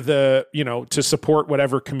 for the to support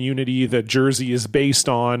whatever community the jersey is based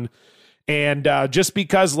on. And just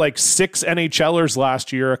because like 6 NHLers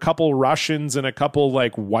last year, a couple Russians and a couple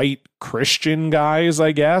like white Christian guys,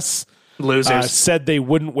 I guess, Losers. said they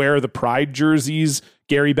wouldn't wear the Pride jerseys.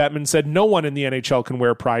 Gary Bettman said no one in the NHL can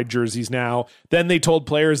wear Pride jerseys now. Then they told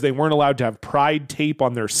players they weren't allowed to have Pride tape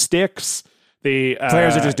on their sticks. Players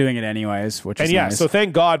are just doing it anyways, which is nice. So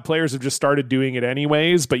thank God players have just started doing it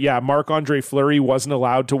anyways. But yeah, Marc-Andre Fleury wasn't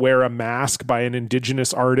allowed to wear a mask by an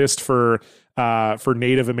Indigenous artist for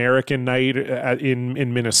Native American night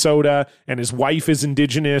in Minnesota, and his wife is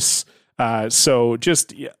Indigenous. So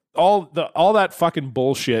just all that fucking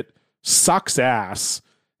bullshit sucks ass.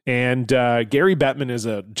 And Gary Bettman is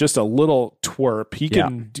just a little twerp. He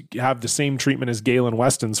can have the same treatment as Galen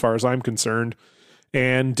Weston, as far as I'm concerned.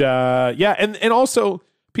 And and also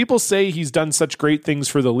people say he's done such great things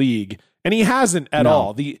for the league, and he hasn't at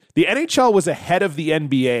all. The NHL was ahead of the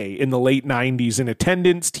NBA in the late 90s in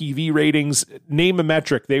attendance, TV ratings, name a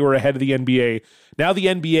metric, they were ahead of the NBA. Now the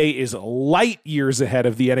NBA is light years ahead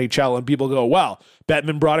of the NHL, and people go, well,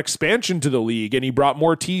 Bettman brought expansion to the league and he brought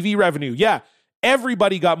more TV revenue. Yeah,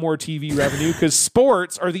 everybody got more TV revenue because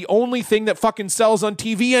sports are the only thing that fucking sells on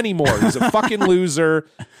TV anymore. He's a fucking loser.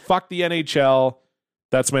 Fuck the NHL.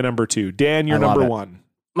 That's my number 2. Dan, you're number 1.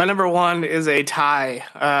 My number 1 is a tie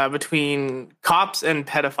between cops and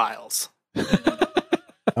pedophiles.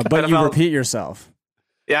 But you repeat yourself.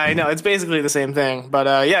 Yeah, I know. It's basically the same thing. But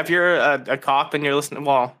if you're a cop and you're listening,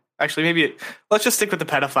 well, actually, maybe let's just stick with the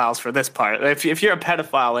pedophiles for this part. If you're a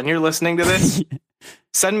pedophile and you're listening to this,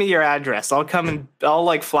 send me your address. I'll come and I'll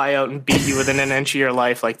like fly out and beat you within an inch of your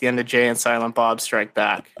life, like the end of Jay and Silent Bob Strike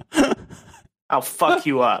Back. I'll fuck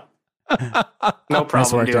you up. No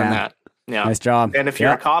problem doing that. Yeah. Nice job. And if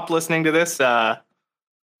you're a cop listening to this,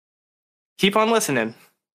 keep on listening.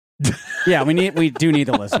 Yeah, we do need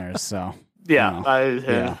the listeners. So yeah,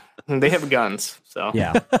 they have guns. So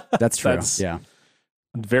yeah, that's true.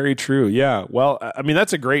 Very true. Yeah. Well, I mean,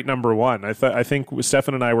 that's a great number one. I think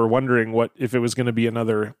Stefan and I were wondering what if it was going to be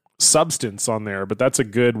another substance on there, but that's a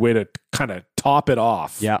good way to kind of top it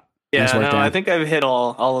off. Yeah. Yeah, no, I think I've hit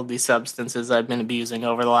all of these substances I've been abusing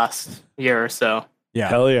over the last year or so. Yeah.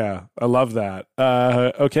 Hell yeah. I love that.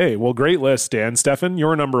 Okay. Well, great list, Dan. Stefan,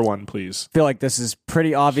 your number one, please. I feel like this is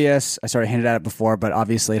pretty obvious. I sort of hinted at it before, but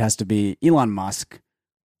obviously it has to be Elon Musk.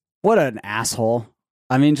 What an asshole.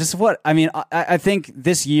 I mean, I think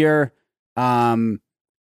this year, I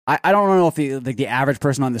don't know if the average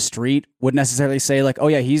person on the street would necessarily say like, oh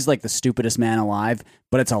yeah, he's like the stupidest man alive,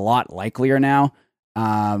 but it's a lot likelier now.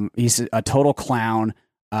 He's a total clown.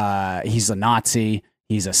 He's a Nazi.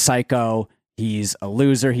 He's a psycho. He's a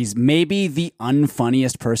loser. He's maybe the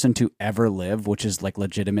unfunniest person to ever live, which is like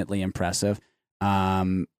legitimately impressive.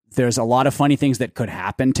 There's a lot of funny things that could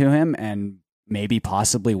happen to him and maybe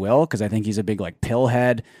possibly will, because I think he's a big like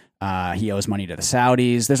pillhead. He owes money to the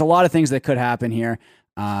Saudis. There's a lot of things that could happen here.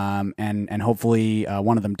 And hopefully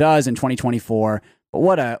one of them does in 2024. But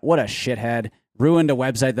what a shithead. Ruined a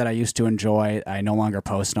website that I used to enjoy. I no longer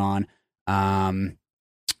post on.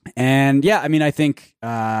 And yeah, I mean, I think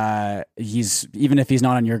he's, even if he's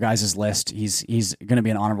not on your guys' list, he's going to be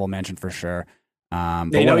an honorable mention for sure.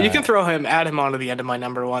 But you can add him onto the end of my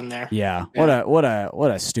number one there. Yeah. What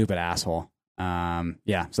a stupid asshole.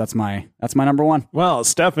 Yeah. So that's my number one. Well,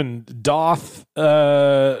 Stefan doth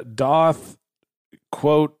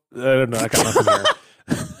quote. I don't know. I got nothing here.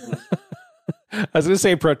 I was going to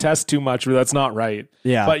say protest too much, but that's not right.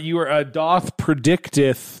 Yeah. But you were doth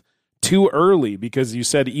predicteth too early because you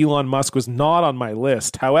said Elon Musk was not on my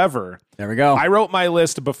list. However, there we go. I wrote my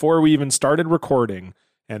list before we even started recording,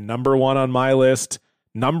 and number one on my list,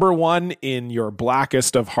 number one in your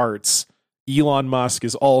blackest of hearts, Elon Musk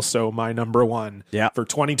is also my number one for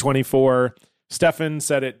 2024. Stefan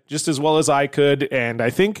said it just as well as I could, and I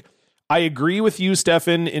think I agree with you,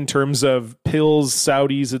 Stefan, in terms of pills,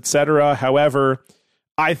 Saudis, etc. However,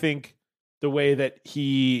 I think the way that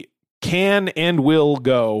he can and will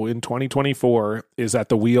go in 2024 is at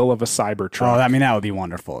the wheel of a Cybertruck. Oh, I mean, that would be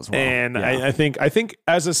wonderful as well. And yeah. I think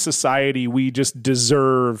as a society, we just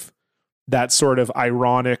deserve that sort of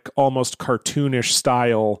ironic, almost cartoonish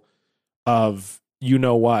style of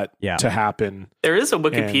to happen. There is a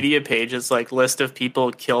Wikipedia page. It's like list of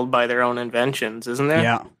people killed by their own inventions, isn't there?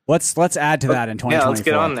 Yeah. Let's add to that in 2024. Yeah, let's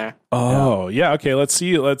get on there. Oh, yeah. Okay, let's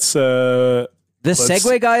see. The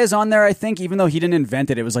Segway guy is on there, I think, even though he didn't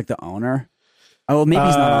invent it. It was like the owner. Oh, well, maybe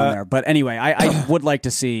he's not on there. But anyway, I would like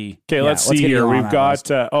to see. Okay, let's see here. We've got,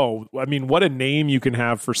 what a name you can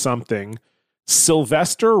have for something.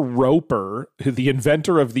 Sylvester Roper, the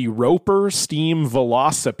inventor of the Roper steam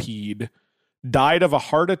velocipede, died of a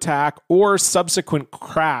heart attack or subsequent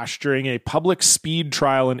crash during a public speed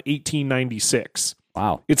trial in 1896.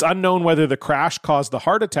 Wow. It's unknown whether the crash caused the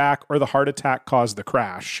heart attack or the heart attack caused the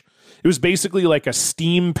crash. It was basically like a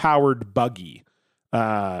steam-powered buggy,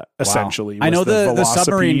 essentially. I know the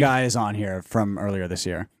submarine guy is on here from earlier this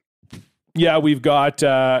year. Yeah, we've got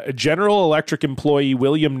a General Electric employee,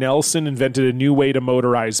 William Nelson, invented a new way to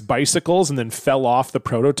motorize bicycles and then fell off the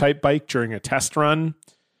prototype bike during a test run.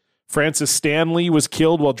 Francis Stanley was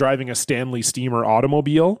killed while driving a Stanley steamer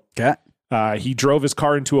automobile. Okay. He drove his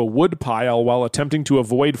car into a wood pile while attempting to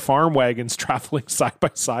avoid farm wagons traveling side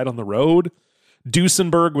by side on the road.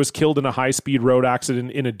 Duesenberg was killed in a high-speed road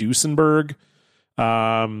accident in a Duesenberg.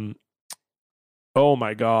 Oh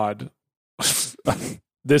my God.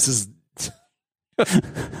 This is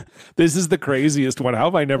the craziest one. How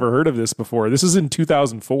have I never heard of this before? This is in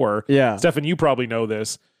 2004. Yeah. Stefan, you probably know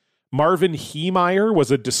this. Marvin Heemeyer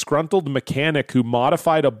was a disgruntled mechanic who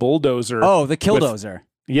modified a bulldozer. Oh, the Killdozer.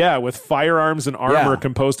 With firearms and armor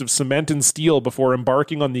composed of cement and steel before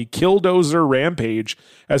embarking on the Killdozer rampage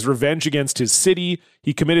as revenge against his city.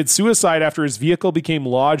 He committed suicide after his vehicle became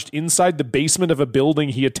lodged inside the basement of a building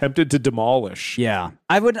he attempted to demolish. Yeah.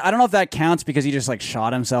 I don't know if that counts because he just like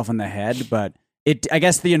shot himself in the head, but I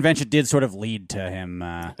guess the invention did sort of lead to him.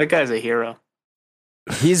 That guy's a hero.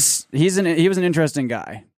 He was an interesting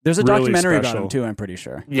guy. There's a really documentary special. about him too, I'm pretty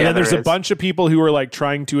sure. Yeah, there's a bunch of people who are like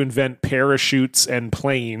trying to invent parachutes and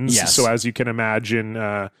planes. Yes. So as you can imagine,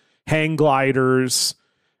 hang gliders.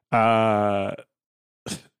 Oh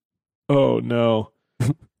no.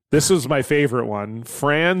 This was my favorite one.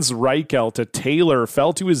 Franz Reichelt, a tailor,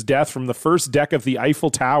 fell to his death from the first deck of the Eiffel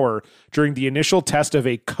Tower during the initial test of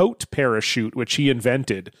a coat parachute, which he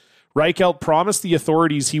invented. Reichelt promised the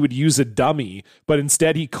authorities he would use a dummy, but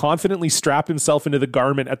instead he confidently strapped himself into the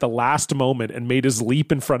garment at the last moment and made his leap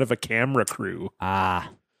in front of a camera crew. No,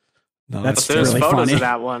 that's really photos funny. Of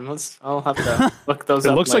that one. I'll have to look those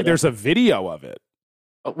up. It looks later. like there's a video of it.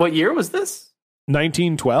 What year was this?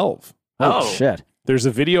 1912. Oh, shit. There's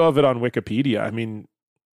a video of it on Wikipedia. I mean,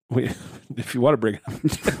 if you want to bring it up.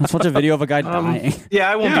 Let's watch a video of a guy dying.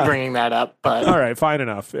 Yeah, I won't be bringing that up, but... All right, fine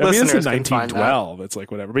enough. I mean, it's in 1912. It's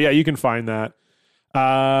like whatever. But yeah, you can find that.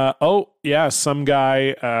 Some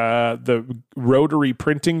guy, the rotary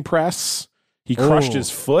printing press, he crushed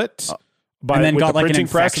his foot and then got the like printing an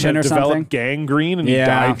press and infection or developed something. gangrene, and he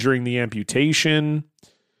died during the amputation.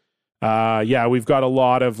 We've got a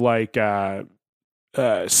lot of like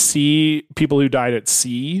people who died at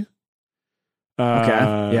sea.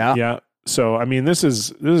 Yeah. So I mean, this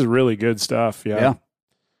is really good stuff. Yeah.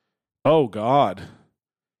 Oh God.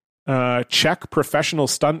 Czech professional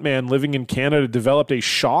stuntman living in Canada developed a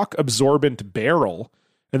shock absorbent barrel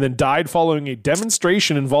and then died following a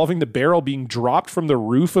demonstration involving the barrel being dropped from the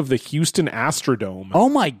roof of the Houston Astrodome. Oh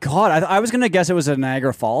my God. I was going to guess it was a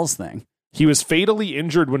Niagara Falls thing. He was fatally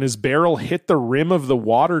injured when his barrel hit the rim of the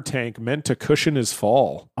water tank meant to cushion his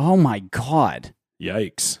fall. Oh my God.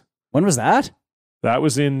 Yikes. When was that? That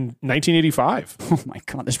was in 1985. Oh my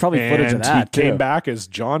God. There's probably footage of that he came back as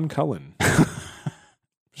John Cullen.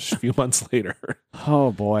 Just a few months later.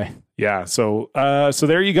 Oh boy. Yeah. So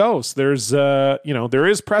there you go. So there's, there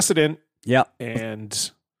is precedent. Yeah.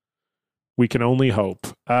 And we can only hope.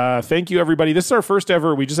 Thank you, everybody. This is our first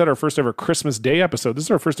ever, we just had our first ever Christmas Day episode. This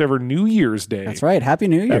is our first ever New Year's Day. That's right. Happy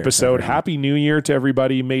New Year. Episode. Happy New Year to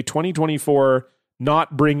everybody. May 2024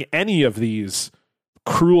 not bring any of these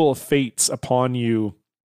cruel fates upon you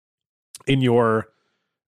in your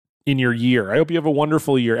year. I hope you have a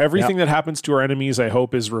wonderful year. Everything that happens to our enemies, I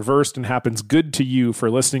hope, is reversed and happens good to you for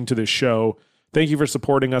listening to this show. Thank you for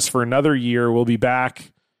supporting us for another year. We'll be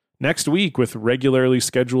back next week with regularly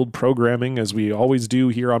scheduled programming, as we always do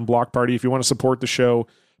here on Block Party. If you want to support the show,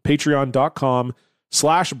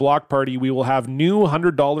 patreon.com/Block Party. We will have new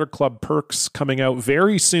 $100 club perks coming out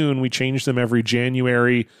very soon. We change them every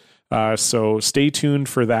January. So stay tuned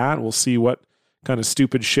for that. We'll see what kind of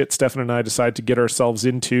stupid shit Stefan and I decide to get ourselves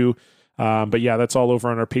into. But yeah, that's all over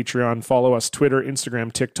on our Patreon. Follow us Twitter,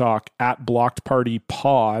 Instagram, TikTok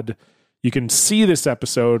 @BlockedPartyPod. You can see this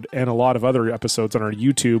episode and a lot of other episodes on our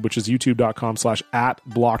YouTube, which is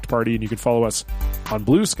youtube.com/@BlockedParty. And you can follow us on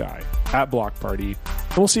Blue Sky @BlockedParty.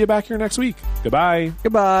 And we'll see you back here next week. Goodbye.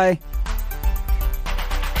 Goodbye.